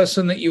answer, a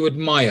person that you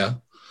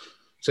admire.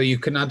 So you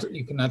can add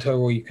her,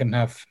 or you can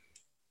have.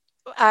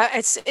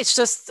 It's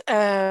just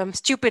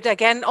stupid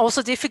again,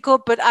 also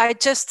difficult. But I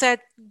just said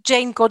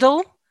Jane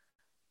Goodall.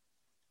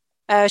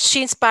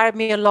 She inspired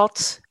me a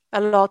lot,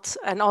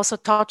 and also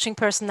touching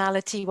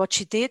personality. What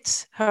she did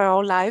her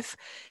whole life,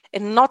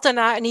 in not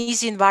an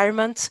easy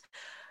environment,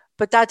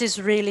 but that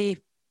is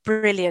really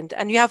brilliant.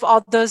 And you have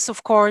others,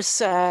 of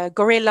course,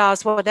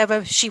 gorillas,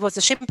 whatever. She was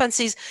the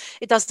chimpanzees.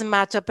 It doesn't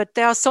matter. But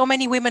there are so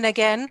many women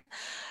again.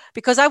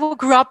 Because I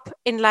grew up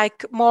in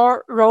like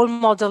more role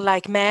model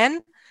like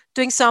men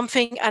doing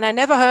something, and I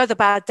never heard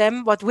about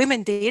them, what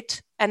women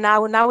did. And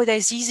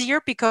nowadays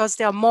easier because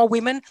there are more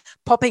women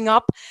popping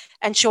up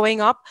and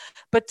showing up.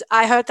 But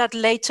I heard that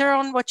later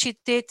on what she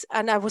did,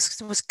 and I was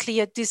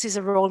clear this is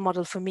a role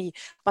model for me.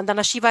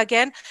 Vandana Shiva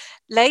again.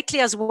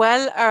 Lately as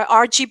well,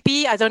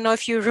 RGB. I don't know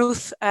if you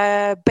Ruth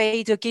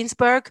Bader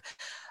Ginsburg.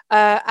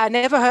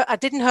 I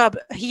didn't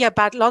hear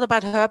a lot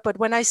about her, but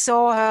when I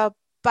saw her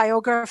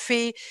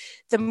biography,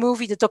 the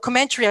movie, the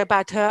documentary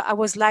about her, I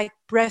was like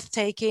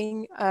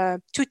breathtaking,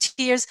 2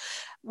 tears,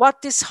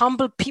 what this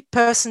humble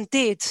person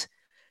did.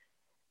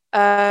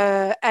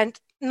 And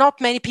not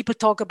many people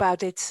talk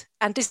about it.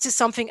 And this is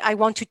something I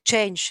want to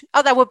change.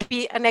 That would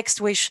be a next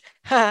wish,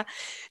 to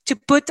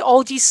put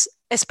all these,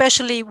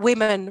 especially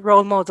women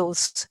role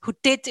models who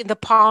did in the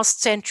past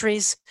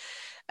centuries,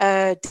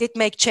 did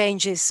make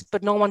changes,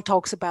 but no one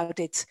talks about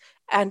it.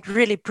 And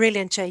really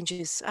brilliant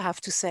changes, I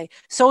have to say.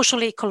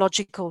 Socially,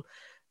 ecological,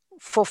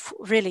 for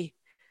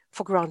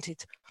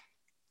granted.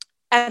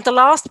 And the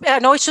last, I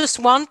know it's just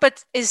one,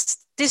 but is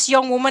this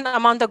young woman,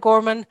 Amanda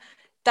Gorman.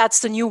 That's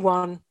the new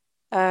one.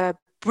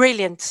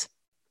 Brilliant.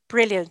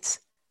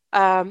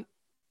 I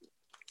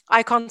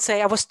can't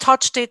say, I was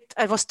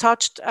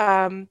touched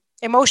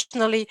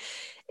emotionally,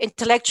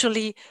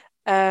 intellectually,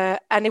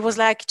 and it was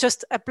like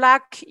just a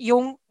Black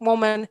young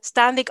woman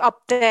standing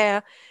up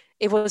there.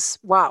 It was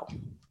wow.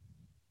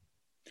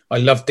 I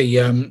love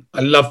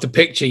the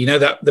picture. You know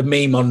that the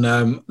meme on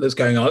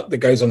that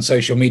goes on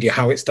social media,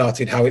 how it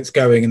started, how it's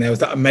going, and there was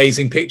that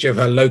amazing picture of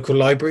her local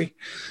library,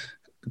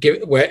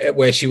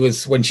 where she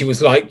was when she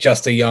was like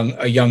just a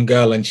young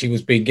girl, and she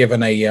was being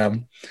given a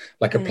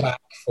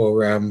plaque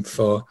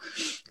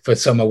for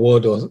some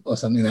award or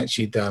something that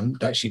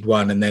she'd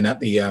won, and then at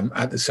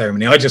the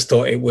ceremony, I just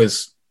thought it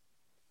was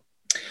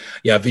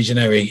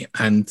visionary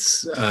and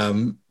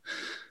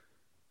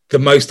the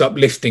most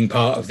uplifting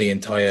part of the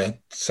entire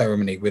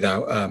ceremony,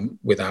 without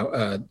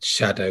a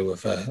shadow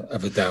of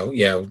a doubt.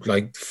 Yeah,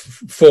 like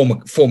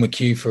form a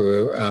cue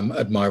for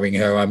admiring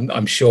her.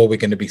 I'm sure we're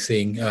going to be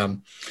seeing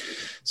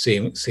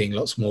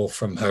lots more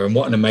from her. And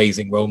what an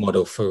amazing role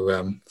model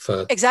for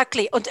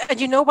exactly.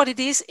 And you know what it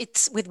is?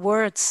 It's with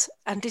words,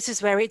 and this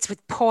is where it's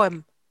with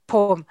poem.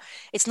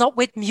 It's not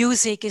with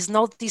music. It's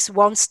not these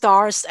one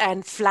stars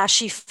and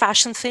flashy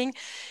fashion thing.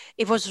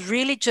 It was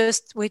really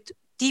just with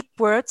deep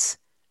words.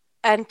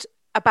 And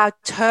about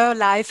her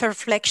life, her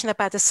reflection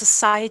about the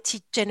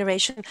society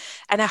generation.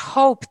 And I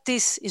hope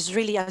this is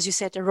really, as you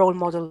said, a role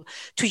model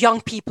to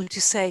young people to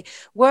say,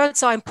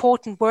 words are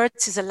important.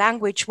 Words is a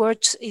language.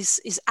 Words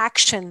is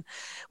action.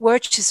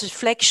 Words is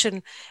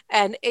reflection.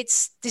 And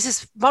this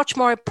is much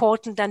more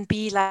important than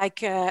be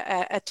like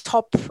a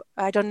top,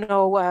 I don't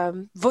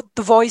know,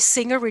 the Voice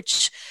singer,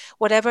 which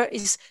whatever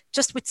is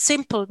just with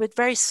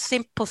very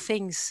simple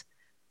things.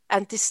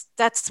 And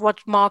that's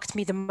what marked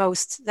me the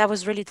most. That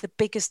was really the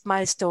biggest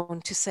milestone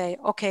to say,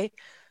 okay,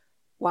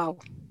 wow.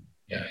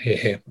 Yeah,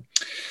 here.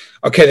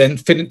 Okay, then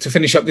to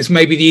finish up, this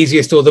may be the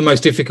easiest or the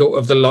most difficult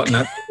of the lot,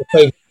 Nat.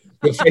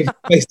 Your favorite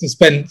place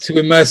to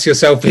immerse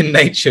yourself in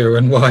nature,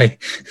 and why?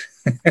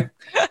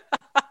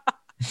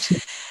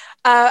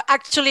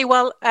 Actually,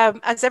 well,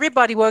 as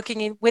everybody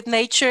working with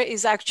nature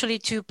is actually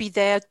to be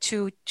there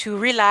to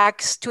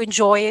relax, to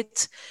enjoy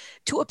it,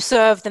 to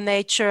observe the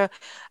nature,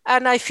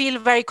 and I feel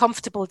very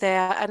comfortable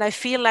there. And I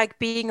feel like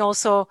being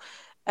also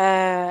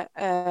an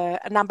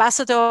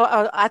ambassador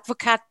or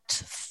advocate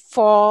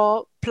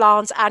for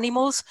plants,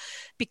 animals,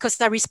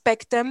 because I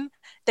respect them.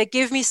 They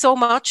give me so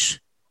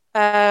much.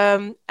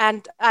 And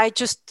I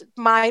just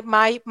my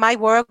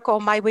work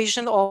or my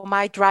vision or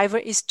my driver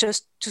is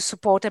just to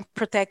support and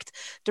protect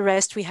the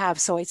rest we have.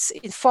 So it's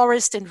in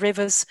forest, in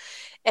rivers,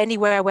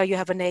 anywhere where you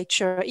have a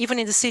nature, even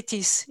in the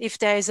cities, if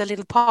there is a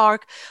little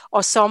park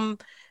or some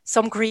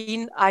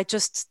green,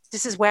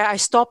 this is where I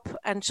stop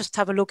and just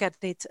have a look at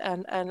it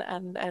and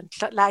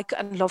like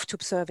and love to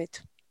observe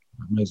it.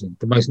 Amazing.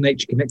 The most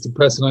nature connected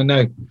person I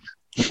know.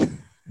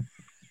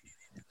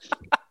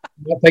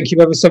 Well, thank you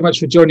ever so much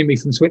for joining me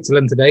from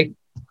Switzerland today.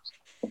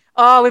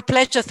 Oh, with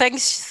pleasure.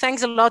 Thanks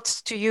a lot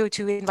to you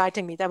to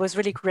inviting me. That was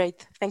really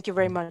great. Thank you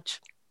very much.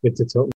 Good to talk.